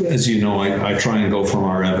least, as you know, I try and go from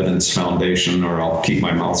our evidence foundation, or I'll keep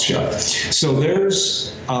my mouth shut. So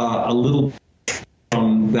there's a little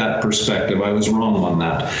from that perspective. I was wrong on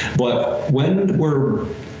that. But when we're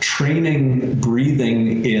training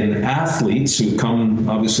breathing in athletes who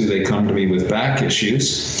obviously they come to me with back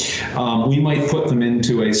issues, we might put them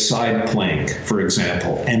into a side plank, for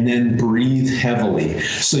example, and then breathe heavily.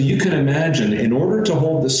 So you can imagine, in order to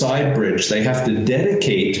hold the side bridge, they have to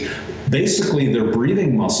dedicate basically their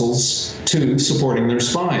breathing muscles to supporting their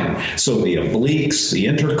spine. So the obliques, the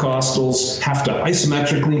intercostals have to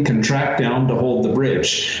isometrically contract down to hold the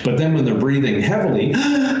bridge. But then when they're breathing heavily,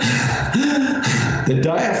 the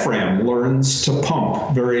diaphragm learns to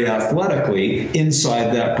pump very athletically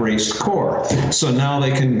inside that braced core. So now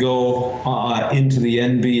they can go into the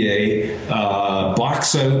NBA,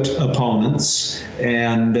 box out opponents,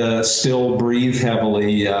 and still breathe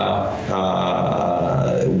heavily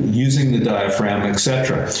using the diaphragm,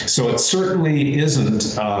 etc. So it certainly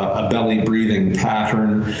isn't a belly breathing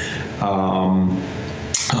pattern.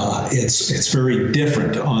 It's very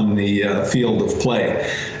different on the field of play.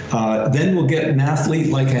 Then we'll get an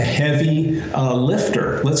athlete like a heavy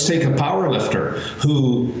lifter. Let's take a power lifter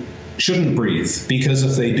who shouldn't breathe, because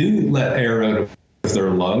if they do let air out of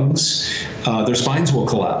their lungs, their spines will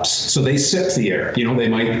collapse. So they sip the air. You know, they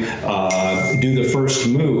might do the first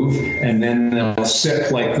move and then they'll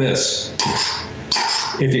sip like this.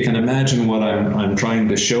 If you can imagine what I'm trying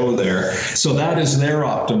to show there. So that is their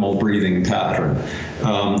optimal breathing pattern.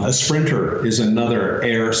 A sprinter is another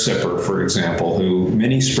air sipper, for example, who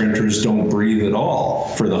many sprinters don't breathe at all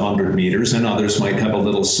for the 100 meters, and others might have a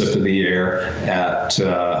little sip of the air at,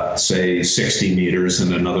 say, 60 meters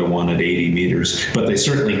and another one at 80 meters. But they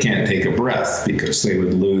certainly can't take a breath because they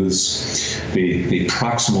would lose the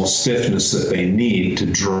proximal stiffness that they need to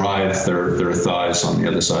drive their thighs on the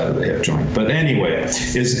other side of the hip joint. But anyway,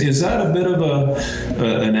 is that a bit of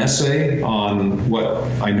an essay on what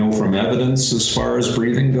I know from evidence as far as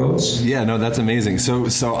breathing goes? Yeah, no, that's amazing.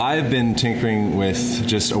 So I've been tinkering with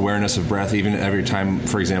just awareness of breath, even every time,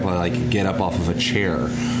 for example, I get up off of a chair,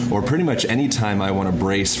 or pretty much any time I want to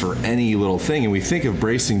brace for any little thing. And we think of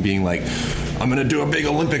bracing being like, I'm going to do a big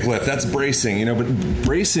Olympic lift. That's bracing, but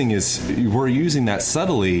bracing is, we're using that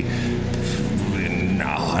subtly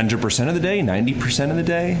 100% of the day, 90% of the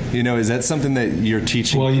day. Is that something that you're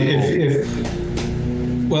teaching? Well,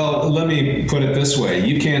 Well, let me put it this way.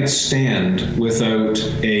 You can't stand without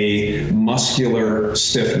a muscular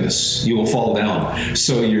stiffness. You will fall down.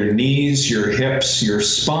 So your knees, your hips, your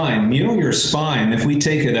spine, your spine, if we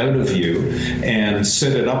take it out of you and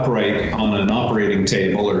sit it upright on an operating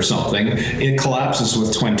table or something, it collapses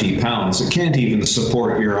with 20 pounds. It can't even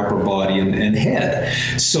support your upper body and head.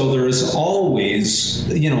 So there is always,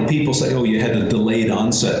 people say, oh, you had a delayed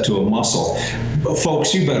onset to a muscle. But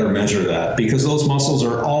folks, you better measure that, because those muscles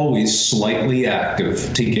are always slightly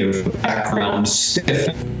active to give background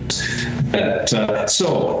stiffness. I'm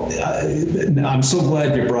so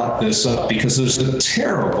glad you brought this up, because there's a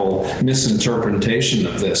terrible misinterpretation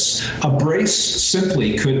of this. A brace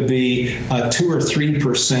simply could be a 2 or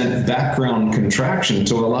 3% background contraction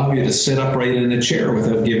to allow you to sit upright in a chair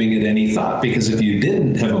without giving it any thought, because if you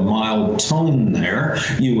didn't have a mild tone there,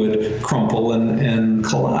 you would crumple and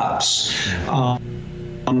collapse.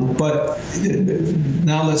 But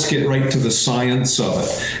now let's get right to the science of it.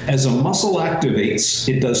 As a muscle activates,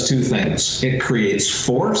 it does two things. It creates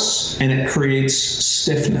force and it creates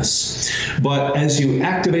stiffness. But as you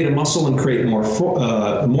activate a muscle and create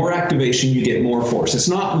more activation, you get more force. It's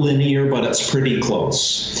not linear, but it's pretty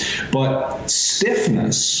close. But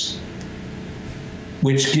stiffness,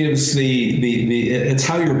 which gives it's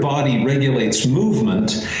how your body regulates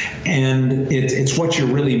movement, and it's what you're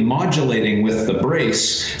really modulating with the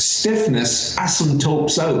brace. Stiffness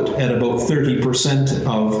asymptotes out at about 30%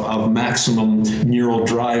 of maximum neural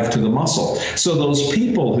drive to the muscle. So those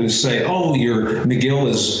people who say, oh, McGill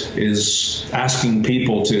is asking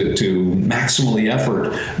people to maximally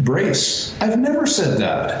effort brace, I've never said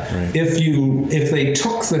that. Right. If they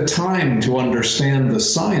took the time to understand the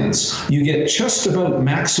science, you get just about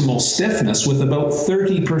maximal stiffness with about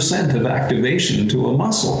 30% of activation to a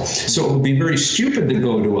muscle. So it would be very stupid to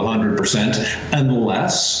go to 100%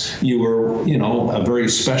 unless you were, a very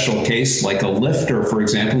special case like a lifter, for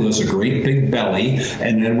example, who has a great big belly,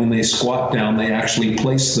 and then when they squat down, they actually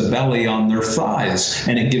place the belly on their thighs,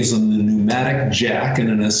 and it gives them the pneumatic jack and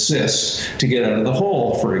an assist to get out of the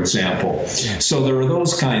hole, for example. So there are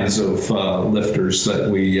those kinds of lifters that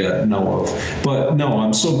we know of. But no,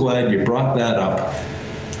 I'm so glad you brought that up.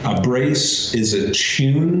 A brace is a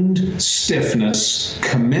tuned stiffness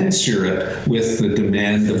commensurate with the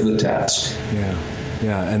demand of the task.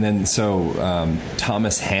 Yeah, and then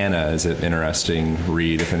Thomas Hanna is an interesting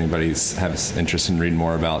read if anybody's has interest in reading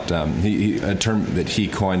more about a term that he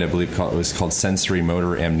coined, I believe, was called sensory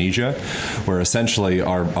motor amnesia, where essentially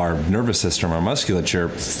our nervous system, our musculature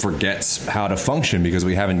forgets how to function because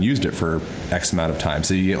we haven't used it for X amount of time.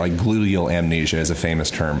 So you get like gluteal amnesia is a famous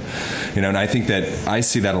term, and I think that I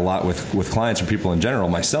see that a lot with clients or people in general,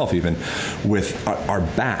 myself even, with our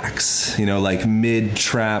backs, like mid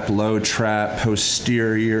trap, low trap, posterior,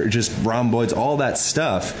 just rhomboids, all that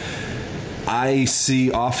stuff. I see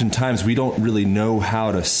oftentimes we don't really know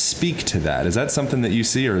how to speak to that. Is that something that you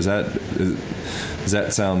see, or does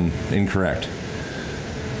that sound incorrect?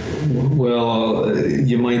 Well,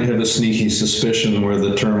 you might have a sneaky suspicion where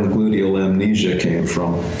the term gluteal amnesia came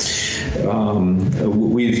from.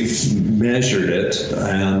 We've measured it,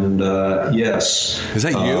 and yes. Is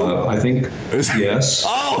that you? I think, yes.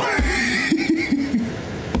 Oh!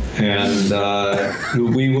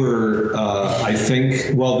 And we were, I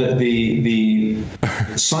think, well, the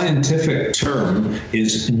scientific term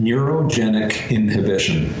is neurogenic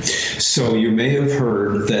inhibition. So you may have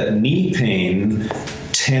heard that knee pain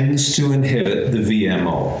tends to inhibit the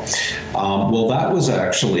VMO. Well, that was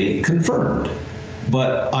actually confirmed.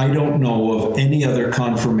 But I don't know of any other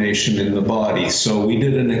confirmation in the body. So we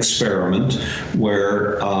did an experiment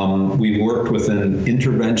where we worked with an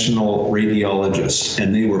interventional radiologist,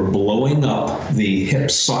 and they were blowing up the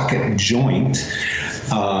hip socket joint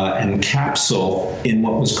and capsule in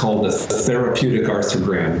what was called a therapeutic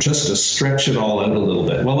arthrogram, just to stretch it all out a little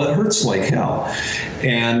bit. Well, it hurts like hell.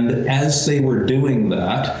 And as they were doing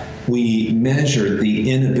that, we measured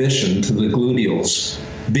the inhibition to the gluteals,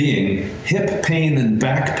 being hip pain and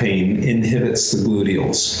back pain inhibits the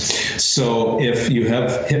gluteals. So if you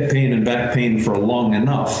have hip pain and back pain for long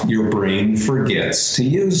enough, your brain forgets to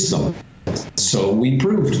use them. So we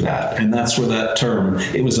proved that, and that's where that term,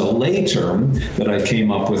 it was a lay term that I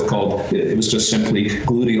came up with called, it was just simply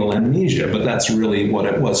gluteal amnesia, but that's really what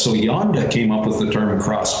it was. So Yonda came up with the term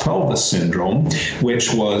cross pelvis syndrome,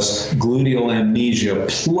 which was gluteal amnesia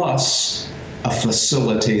plus a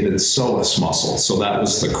facilitated psoas muscle. So that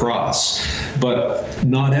was the cross. But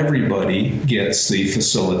not everybody gets the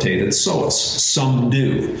facilitated psoas. Some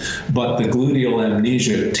do. But the gluteal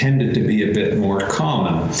amnesia tended to be a bit more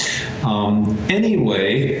common.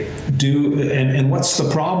 Anyway, and what's the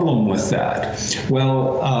problem with that?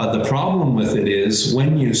 Well, the problem with it is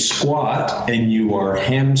when you squat and you are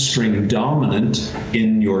hamstring dominant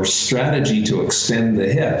in your strategy to extend the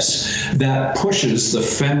hips, that pushes the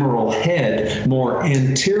femoral head more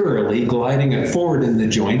anteriorly, gliding it forward in the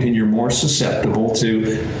joint, and you're more susceptible to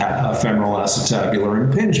femoral acetabular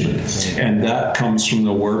impingement. And that comes from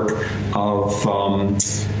the work of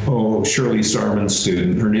Shirley Starman's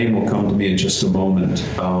student. Her name will come to me in just a moment.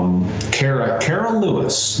 Kara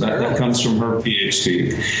Lewis. That comes from her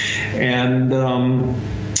PhD. And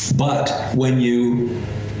but when you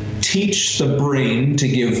teach the brain to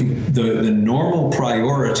give the normal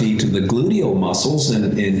priority to the gluteal muscles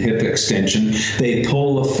in hip extension, they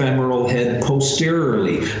pull the femoral head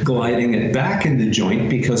posteriorly, gliding it back in the joint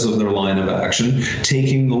because of their line of action,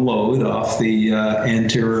 taking the load off the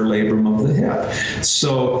anterior labrum of the hip.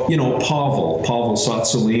 So, Pavel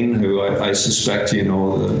Tsatsouline, who I suspect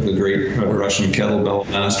the great Russian kettlebell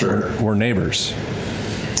master. We're neighbors.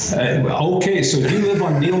 Okay, so you live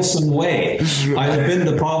on Nielsen Way. I've been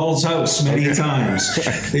to Pavel's house many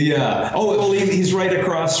times. Yeah. Oh, well, he's right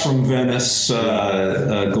across from Venice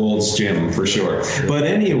Gold's Gym for sure. But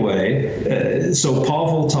anyway, so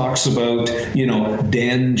Pavel talks about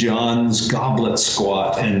Dan John's goblet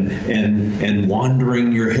squat and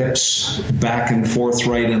wandering your hips back and forth,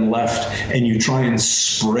 right and left, and you try and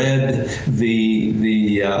spread the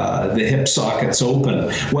hip sockets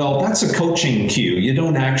open. Well, that's a coaching cue. You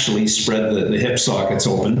don't actually spread the hip sockets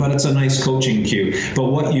open, but it's a nice coaching cue. But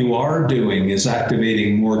what you are doing is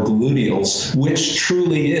activating more gluteals, which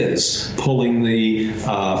truly is pulling the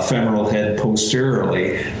femoral head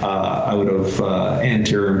posteriorly out of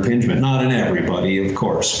anterior impingement. Not in everybody, of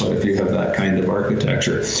course, but if you have that kind of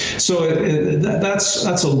architecture. So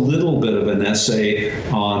that's a little bit of an essay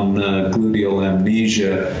on gluteal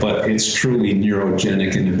amnesia, but it's truly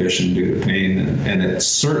neurogenic inhibition due to pain, and it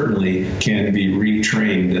certainly can be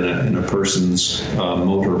retrained in a person's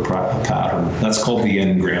motor pattern. That's called the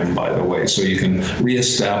engram, by the way. So you can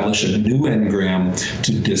reestablish a new engram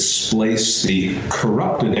to displace the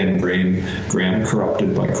corrupted engram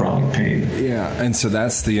corrupted by chronic pain. Yeah, and so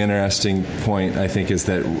that's the interesting point, I think, is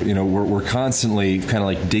that we're constantly kind of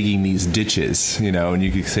like digging these ditches, and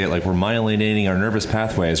you could say it like we're myelinating our nervous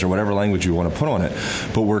pathways or whatever language you want to put on it,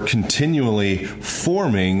 but we're continually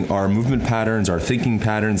forming our movement patterns, our thinking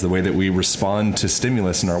patterns, the way that we respond to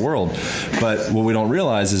stimulus in our world. But what we don't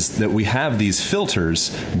realize is that we have these filters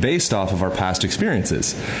based off of our past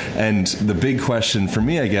experiences. And the big question for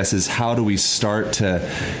me, I guess, is how do we start to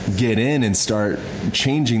get in and start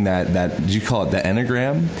changing that do you call it the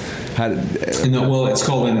enneagram? Well, it's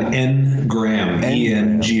called an engram,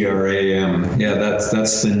 E-N-G-R-A-M. Yeah,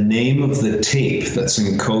 that's the name of the tape that's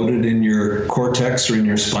encoded in your cortex or in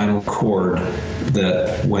your spinal cord,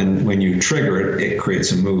 that when you trigger it, it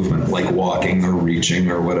creates a movement, like walking or reaching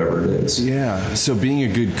or whatever it is. Yeah, so being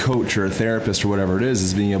a good coach or a therapist or whatever it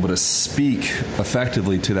is being able to speak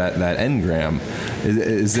effectively to that engram.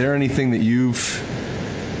 Is there anything that you've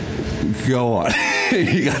Go on.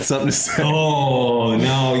 You got something to say?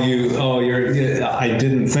 I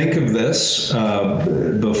didn't think of this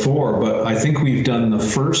before, but I think we've done the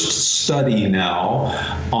first study now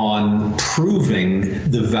on proving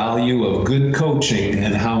the value of good coaching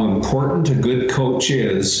and how important a good coach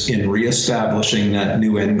is in reestablishing that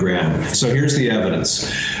new engram. So here's the evidence.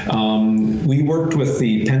 We worked with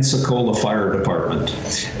the Pensacola Fire Department,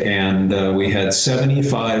 and we had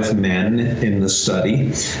 75 men in the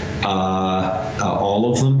study.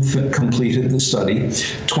 All of them completed the study.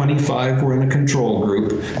 25 were in a control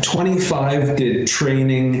group. 25 did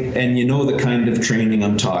training, and you know the kind of training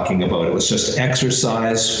I'm talking about. It was just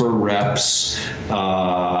exercise for reps,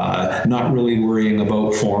 not really worrying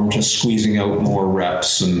about form, just squeezing out more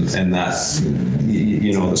reps, and that,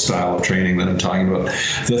 you know, the style of training that I'm talking about.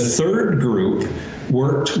 The third group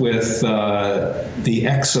worked with the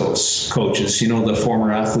Exos coaches, you know, the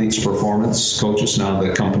former athletes performance coaches. Now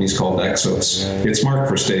the company's called Exos. It's Mark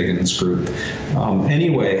Verstegen's group.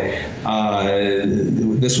 Anyway,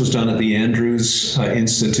 this was done at the Andrews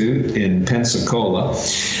Institute in Pensacola.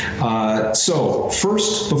 So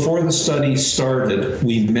first, before the study started,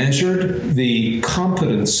 we measured the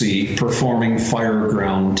competency performing fire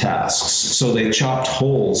ground tasks. So they chopped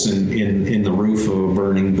holes in the roof of a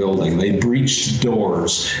burning building. They breached doors.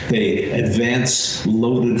 They advanced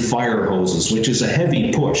loaded fire hoses, which is a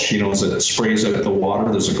heavy push, you know, as it sprays out the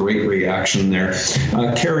water. There's a great reaction there.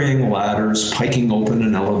 Carrying ladders, piking open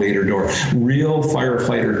an elevator door, real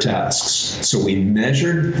firefighter tasks. So we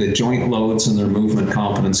measured the joint loads and their movement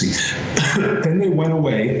competency. Then they went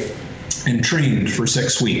away and trained for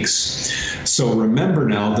 6 weeks. So remember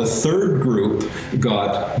now, the third group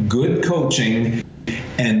got good coaching,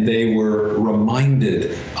 and they were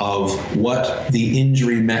reminded of what the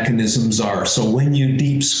injury mechanisms are. So when you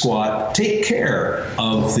deep squat, take care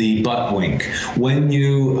of the butt wink. When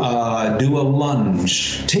you do a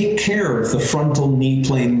lunge, take care of the frontal knee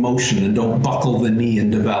plane motion and don't buckle the knee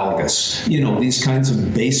into valgus. You know, these kinds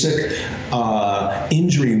of basic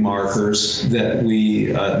injury markers that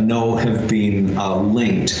we know have been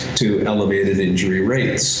linked to elevated injury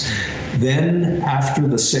rates. Then, after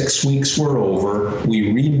the 6 weeks were over,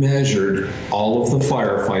 we remeasured all of the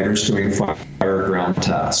firefighters doing fire ground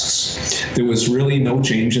tasks. There was really no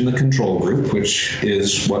change in the control group, which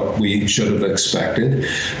is what we should have expected.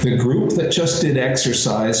 The group that just did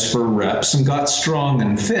exercise for reps and got strong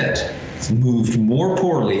and fit moved more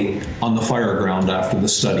poorly on the fire ground after the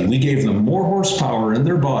study. We gave them more horsepower in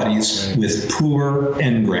their bodies with poor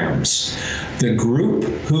engrams. The group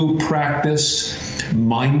who practiced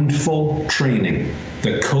mindful training,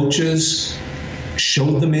 the coaches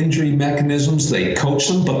showed them injury mechanisms, they coached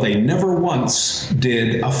them, but they never once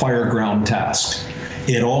did a fire ground task.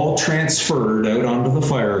 It all transferred out onto the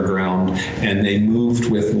fire ground, and they moved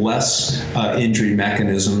with less injury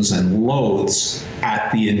mechanisms and loads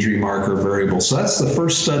at the injury marker variable. So that's the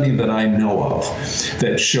first study that I know of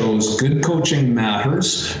that shows good coaching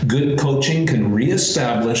matters. Good coaching can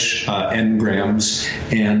reestablish engrams,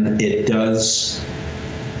 and it does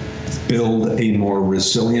build a more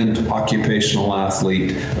resilient occupational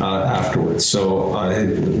athlete afterwards. So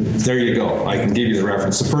there you go. I can give you the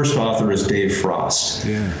reference. The first author is Dave Frost.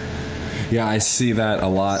 Yeah, I see that a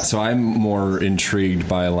lot. So I'm more intrigued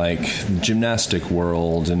by like gymnastic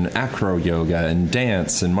world and acro yoga and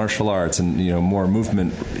dance and martial arts and, you know, more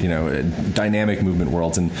movement, you know, dynamic movement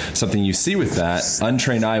worlds. And something you see with that,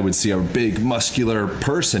 untrained eye would see a big muscular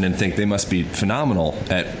person and think they must be phenomenal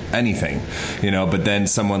at anything, you know, but then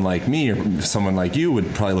someone like me or someone like you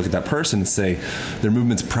would probably look at that person and say their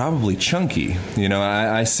movement's probably chunky. You know,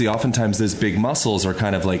 I see oftentimes those big muscles are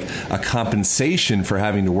kind of like a compensation for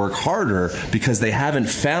having to work harder, because they haven't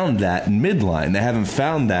found that midline. They haven't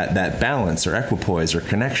found that balance or equipoise or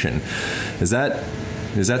connection. Is that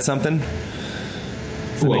something?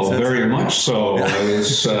 Well, very much so. Yeah.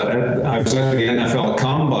 I was at the NFL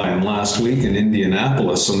Combine last week in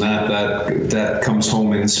Indianapolis, and that comes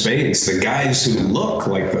home in spades. The guys who look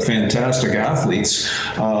like the fantastic athletes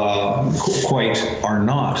quite are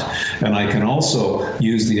not. And I can also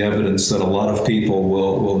use the evidence that a lot of people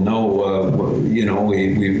will know. You know,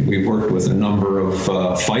 we've worked with a number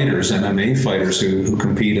of fighters, MMA fighters who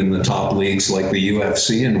compete in the top leagues like the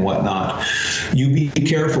UFC and whatnot. You be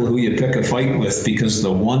careful who you pick a fight with, because the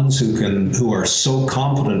the ones who are so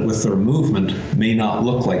confident with their movement may not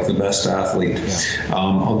look like the best athlete. Yeah.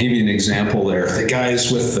 I'll give you an example there. The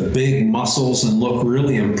guys with the big muscles and look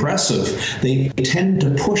really impressive, they tend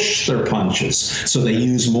to push their punches. So they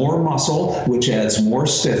use more muscle, which adds more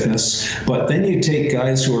stiffness. But then you take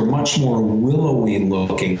guys who are much more willowy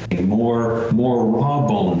looking, more raw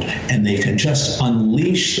boned, and they can just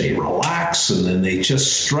unleash, they relax, and then they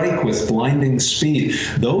just strike with blinding speed.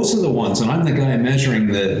 Those are the ones, and I'm the guy measuring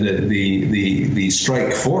the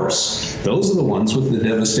strike force. Those are the ones with the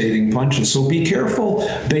devastating punches. So be careful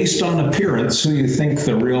based on appearance who you think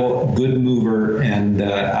the real good mover and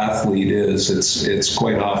athlete is. It's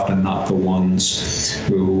quite often not the ones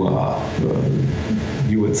who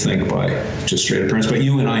you would think by just straight appearance. But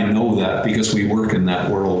you and I know that because we work in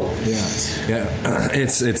that world. Yeah.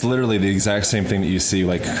 It's literally the exact same thing that you see,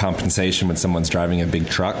 like compensation when someone's driving a big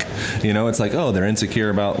truck. It's like, oh, they're insecure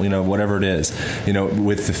about, whatever it is.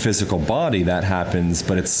 With the physical body, that happens,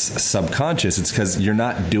 but it's subconscious. It's because you're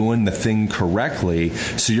not doing the thing correctly,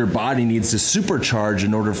 so your body needs to supercharge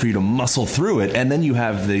in order for you to muscle through it, and then you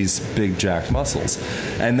have these big jacked muscles.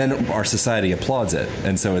 And then our society applauds it,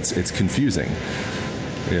 and so it's confusing.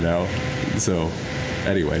 So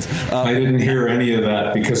anyways, I didn't hear any of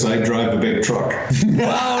that because I drive a big truck.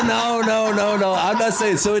 Well, no. I'm not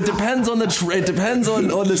saying. So it depends on it depends on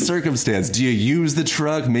the circumstance. Do you use the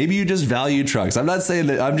truck? Maybe you just value trucks. I'm not saying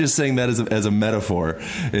that. I'm just saying that as a metaphor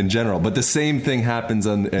in general. But the same thing happens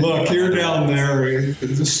on. Look, you're down there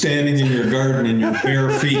standing in your garden in your bare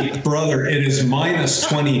feet, brother. It is minus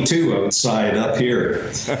 22 outside up here.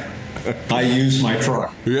 I use my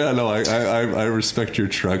truck. Yeah, no, I respect your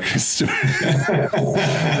truck. So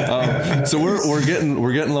we're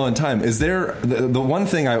getting low on time. Is there the one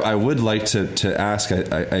thing I would like to ask?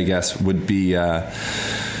 I guess would be.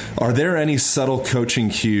 Are there any subtle coaching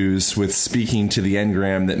cues with speaking to the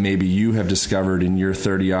Enneagram that maybe you have discovered in your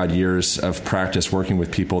 30-odd years of practice working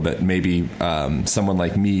with people that maybe someone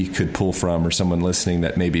like me could pull from, or someone listening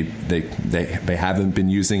that maybe they haven't been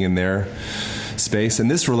using in their space? And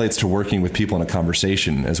this relates to working with people in a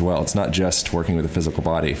conversation as well. It's not just working with a physical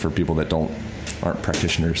body for people that aren't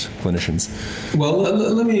practitioners, clinicians. Well,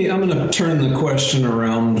 I'm going to turn the question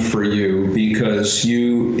around for you, because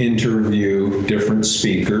you interview different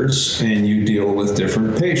speakers and you deal with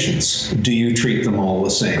different patients. Do you treat them all the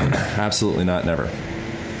same? Absolutely not, never.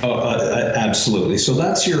 Absolutely. So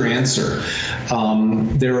that's your answer.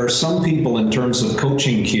 There are some people in terms of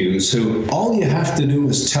coaching cues who all you have to do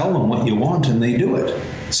is tell them what you want and they do it.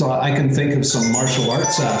 So I can think of some martial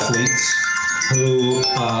arts athletes who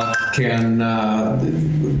can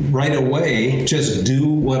right away just do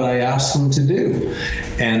what I ask them to do.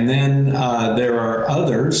 And then there are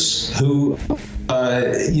others who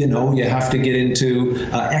you have to get into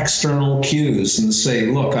external cues and say,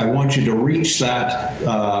 look, I want you to reach that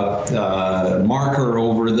marker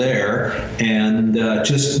over there and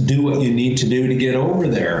just do what you need to do to get over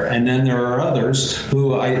there. And then there are others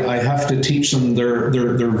who I have to teach them. They're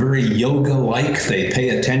very yoga-like. They pay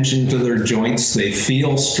attention to their joints. They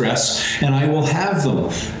feel stress. And I will have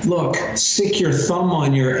them, look, stick your thumb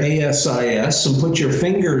on your ASIS and put your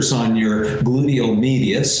fingers on your gluteal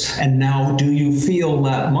medius. And now do you feel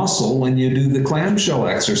that muscle when you do the clamshell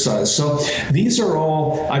exercise? So these are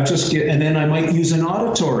all, and then I might use an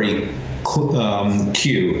auditory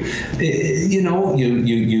cue.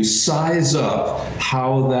 You size up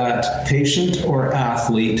how that patient or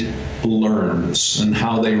athlete learns and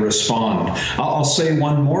how they respond. I'll say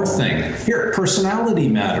one more thing. Here, personality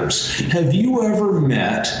matters. Have you ever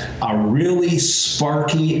met a really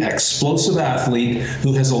sparky, explosive athlete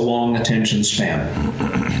who has a long attention span?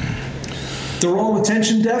 They're all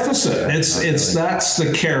attention deficit. That's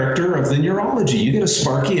the character of the neurology. You get a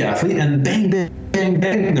sparky athlete and bang, bang, bang,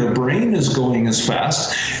 bang, their brain is going as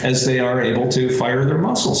fast as they are able to fire their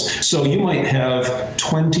muscles. So you might have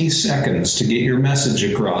 20 seconds to get your message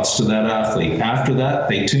across to that athlete. After that,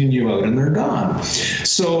 they tune you out and they're gone.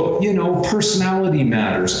 So, personality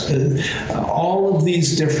matters. All of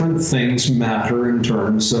these different things matter in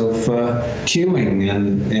terms of cueing.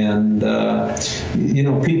 And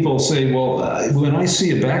people say, well, when I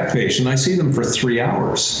see a back patient, I see them for 3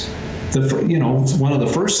 hours. One of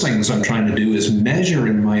the first things I'm trying to do is measure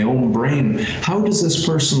in my own brain, how does this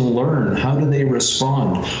person learn? How do they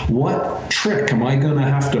respond? What trick am I going to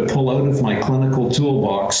have to pull out of my clinical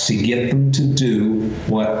toolbox to get them to do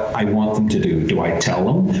what I want them to do? Do I tell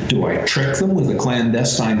them? Do I trick them with a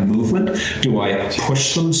clandestine movement? Do I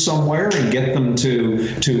push them somewhere and get them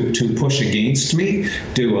to push against me?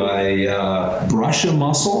 Do I brush a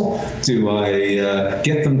muscle? Do I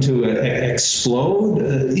get them to explode?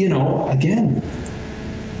 Again,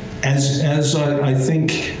 as I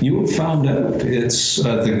think you have found out, it's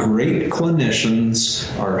the great clinicians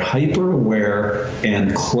are hyper aware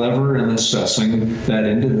and clever in assessing that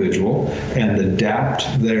individual and adapt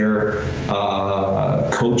their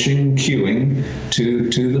coaching cueing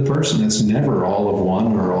to the person. It's never all of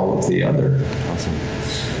one or all of the other. Awesome.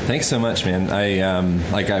 Thanks so much, man.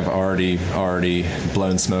 I've already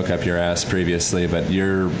blown smoke up your ass previously, but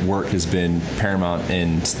your work has been paramount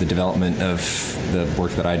in the development of the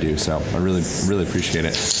work that I do. So I really, really appreciate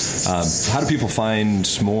it. How do people find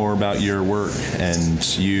more about your work and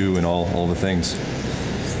you and all the things?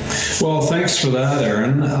 Well, thanks for that,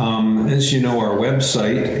 Aaron. As you know, our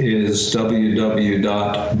website is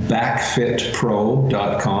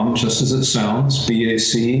www.backfitpro.com, just as it sounds,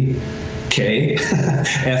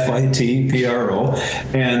 BACKFITPRO,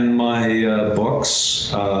 and my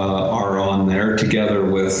books are on there together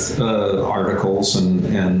with articles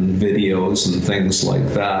and videos and things like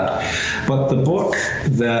that. But the book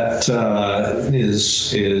that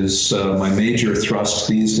is my major thrust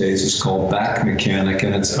these days is called Back Mechanic,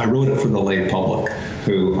 and I wrote it for the lay public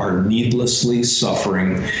who are needlessly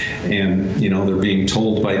suffering, and they're being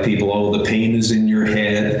told by people, oh, the pain is in your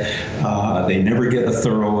head. They never get a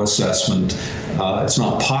thorough assessment. It's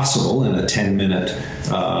not possible in a 10-minute,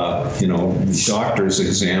 doctor's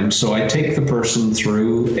exam. So I take the person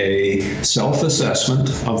through a self-assessment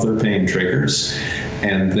of their pain triggers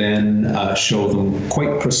and then show them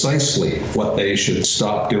quite precisely what they should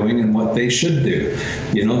stop doing and what they should do.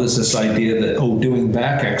 There's this idea that, doing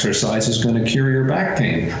back exercise is going to cure your back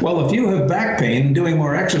pain. Well, if you have back pain, doing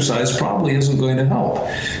more exercise probably isn't going to help.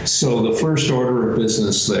 So the first order of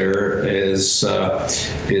business there is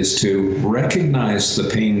to recognize the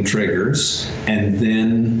pain triggers and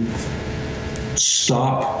then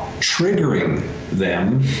stop triggering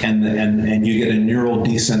them, and you get a neural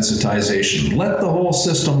desensitization. Let the whole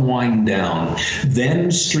system wind down.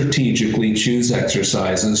 Then strategically choose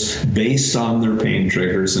exercises based on their pain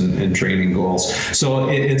triggers and training goals. So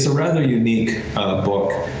it's a rather unique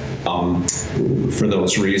book for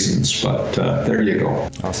those reasons, but there you go.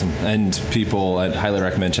 Awesome. And people, I'd highly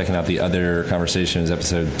recommend checking out the other conversations,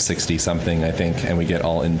 episode 60-something, I think, and we get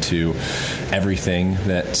all into everything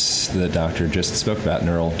that the doctor just spoke about,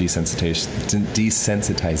 neural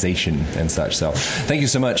desensitization and such. So thank you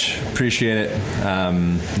so much. Appreciate it.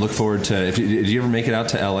 Look forward to, did you ever make it out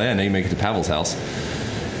to LA? I know you make it to Pavel's house.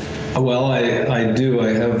 Well, I do.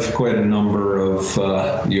 I have quite a number of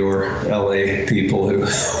your LA people who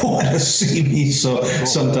want to see me. So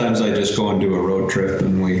sometimes I just go and do a road trip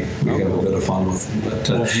and we have a bit of fun with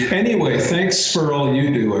them. But anyway, thanks for all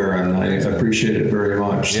you do, Aaron. I appreciate it very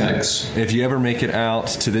much. Yeah. Thanks. If you ever make it out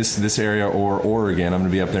to this area or Oregon, I'm going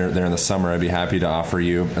to be up there in the summer. I'd be happy to offer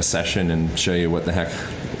you a session and show you what the heck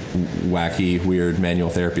wacky, weird manual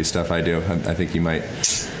therapy stuff I do. I think you might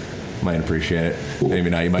appreciate it. Maybe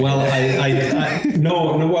not. You might. Well, Well,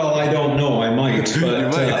 I don't know. I might,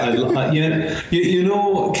 but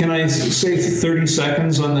can I say 30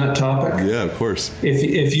 seconds on that topic? Yeah, of course.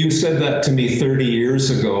 If you said that to me 30 years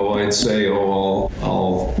ago, I'd say, I'll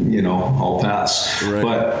pass. Right.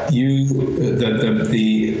 But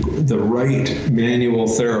the right manual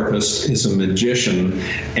therapist is a magician,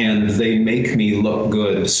 and they make me look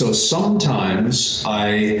good. So sometimes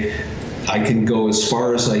I can go as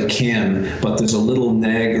far as I can, but there's a little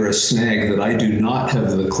nag or a snag that I do not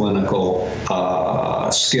have the clinical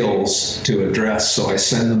skills to address. So I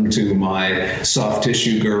send them to my soft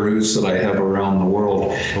tissue gurus that I have around the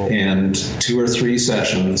world, and 2 or 3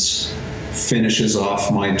 sessions finishes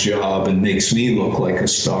off my job and makes me look like a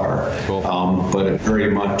star. Cool. But it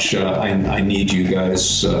very much, I need you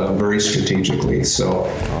guys very strategically. So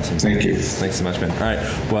awesome. Thank you. Thanks so much, man. All right.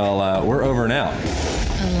 Well, we're over now.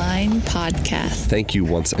 Align Podcast. Thank you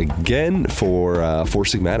once again for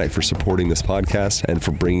Sigmatic for supporting this podcast and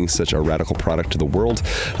for bringing such a radical product to the world.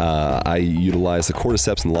 I utilize the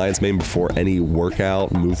cordyceps and lion's mane before any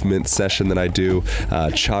workout movement session that I do.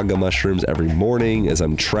 Chaga mushrooms every morning as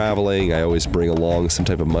I'm traveling. I always bring along some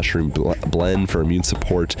type of mushroom blend for immune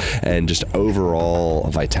support and just overall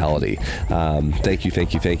vitality.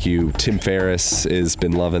 Thank you. Tim Ferriss has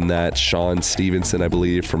been loving that. Sean Stevenson, I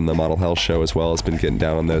believe, from the Model Health Show as well, has been getting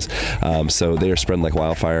down on those. So they are spreading like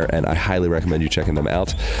wildfire, and I highly recommend you checking them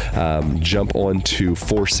out. Jump on to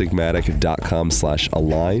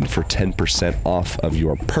foursigmatic.com/align for 10% off of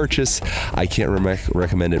your purchase. I can't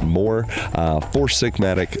recommend it more.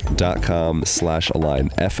 foursigmatic.com/align.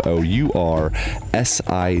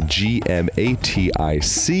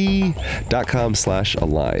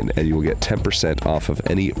 foursigmatic.com/align, and you will get 10% off of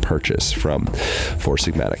any purchase from Four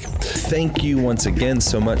Sigmatic. Thank you once again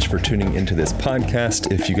so much for tuning into this podcast.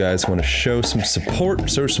 request, if you guys want to show some support,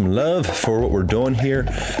 show some love for what we're doing here,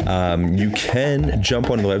 you can jump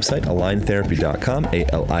onto the website, aligntherapy.com,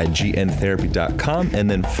 ALIGN therapy.com, and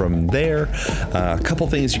then from there, a couple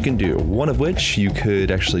things you can do. One of which, you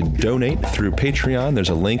could actually donate through Patreon. There's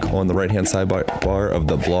a link on the right-hand sidebar of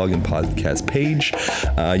the blog and podcast page.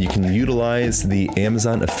 You can utilize the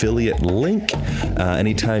Amazon affiliate link.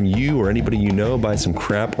 Anytime you or anybody you know buy some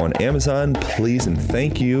crap on Amazon, please and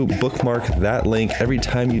thank you, bookmark that link. Every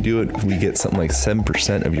time you do it, we get something like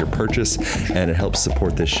 7% of your purchase, and it helps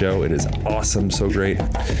support this show. It is awesome, so great.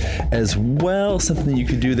 As well, something you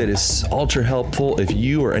could do that is ultra helpful, if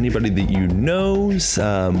you or anybody that you know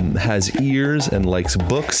has ears and likes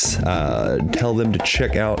books, tell them to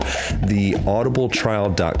check out the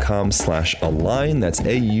audibletrial.com/align. That's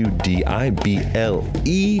AUDIBLE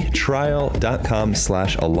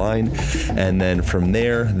trial.com/align. And then from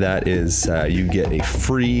there, that is, you get a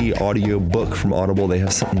free audio book from Audible. They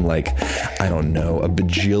have something like, I don't know, a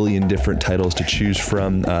bajillion different titles to choose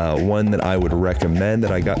from. One that I would recommend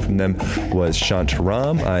that I got from them was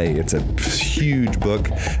Shantaram. It's a huge book,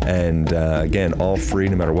 and again, all free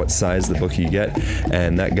no matter what size the book you get.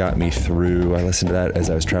 And that got me through, I listened to that as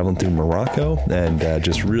I was traveling through Morocco, and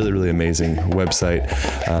just really, really amazing website,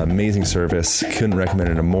 amazing service. Couldn't recommend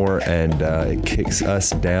it more, and it kicks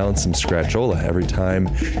us down some scratchola every time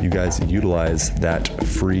you guys utilize that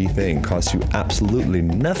free thing. Costs you absolutely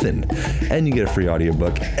nothing, and you get a free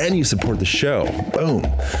audiobook, and you support the show. Boom.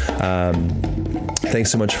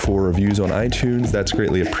 Thanks so much for reviews on iTunes. That's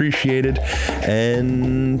greatly appreciated.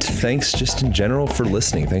 And thanks just in general for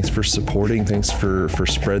listening. Thanks for supporting. Thanks for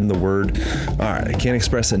spreading the word. All right. I can't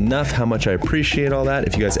express enough how much I appreciate all that.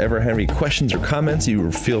 If you guys ever have any questions or comments,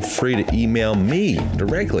 you feel free to email me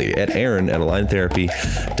directly at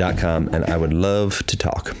Aaron@aligntherapy.com, and I would love to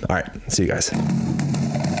talk. All right. See you guys.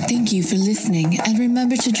 Thank you for listening, and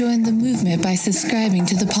remember to join the movement by subscribing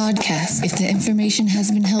to the podcast. If the information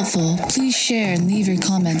has been helpful, please share and leave your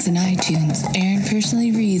comments in iTunes. Aaron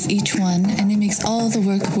personally reads each one, and it makes all the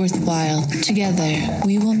work worthwhile. Together,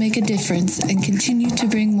 we will make a difference and continue to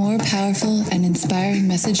bring more powerful and inspiring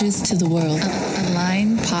messages to the world.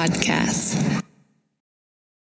 Align Podcast.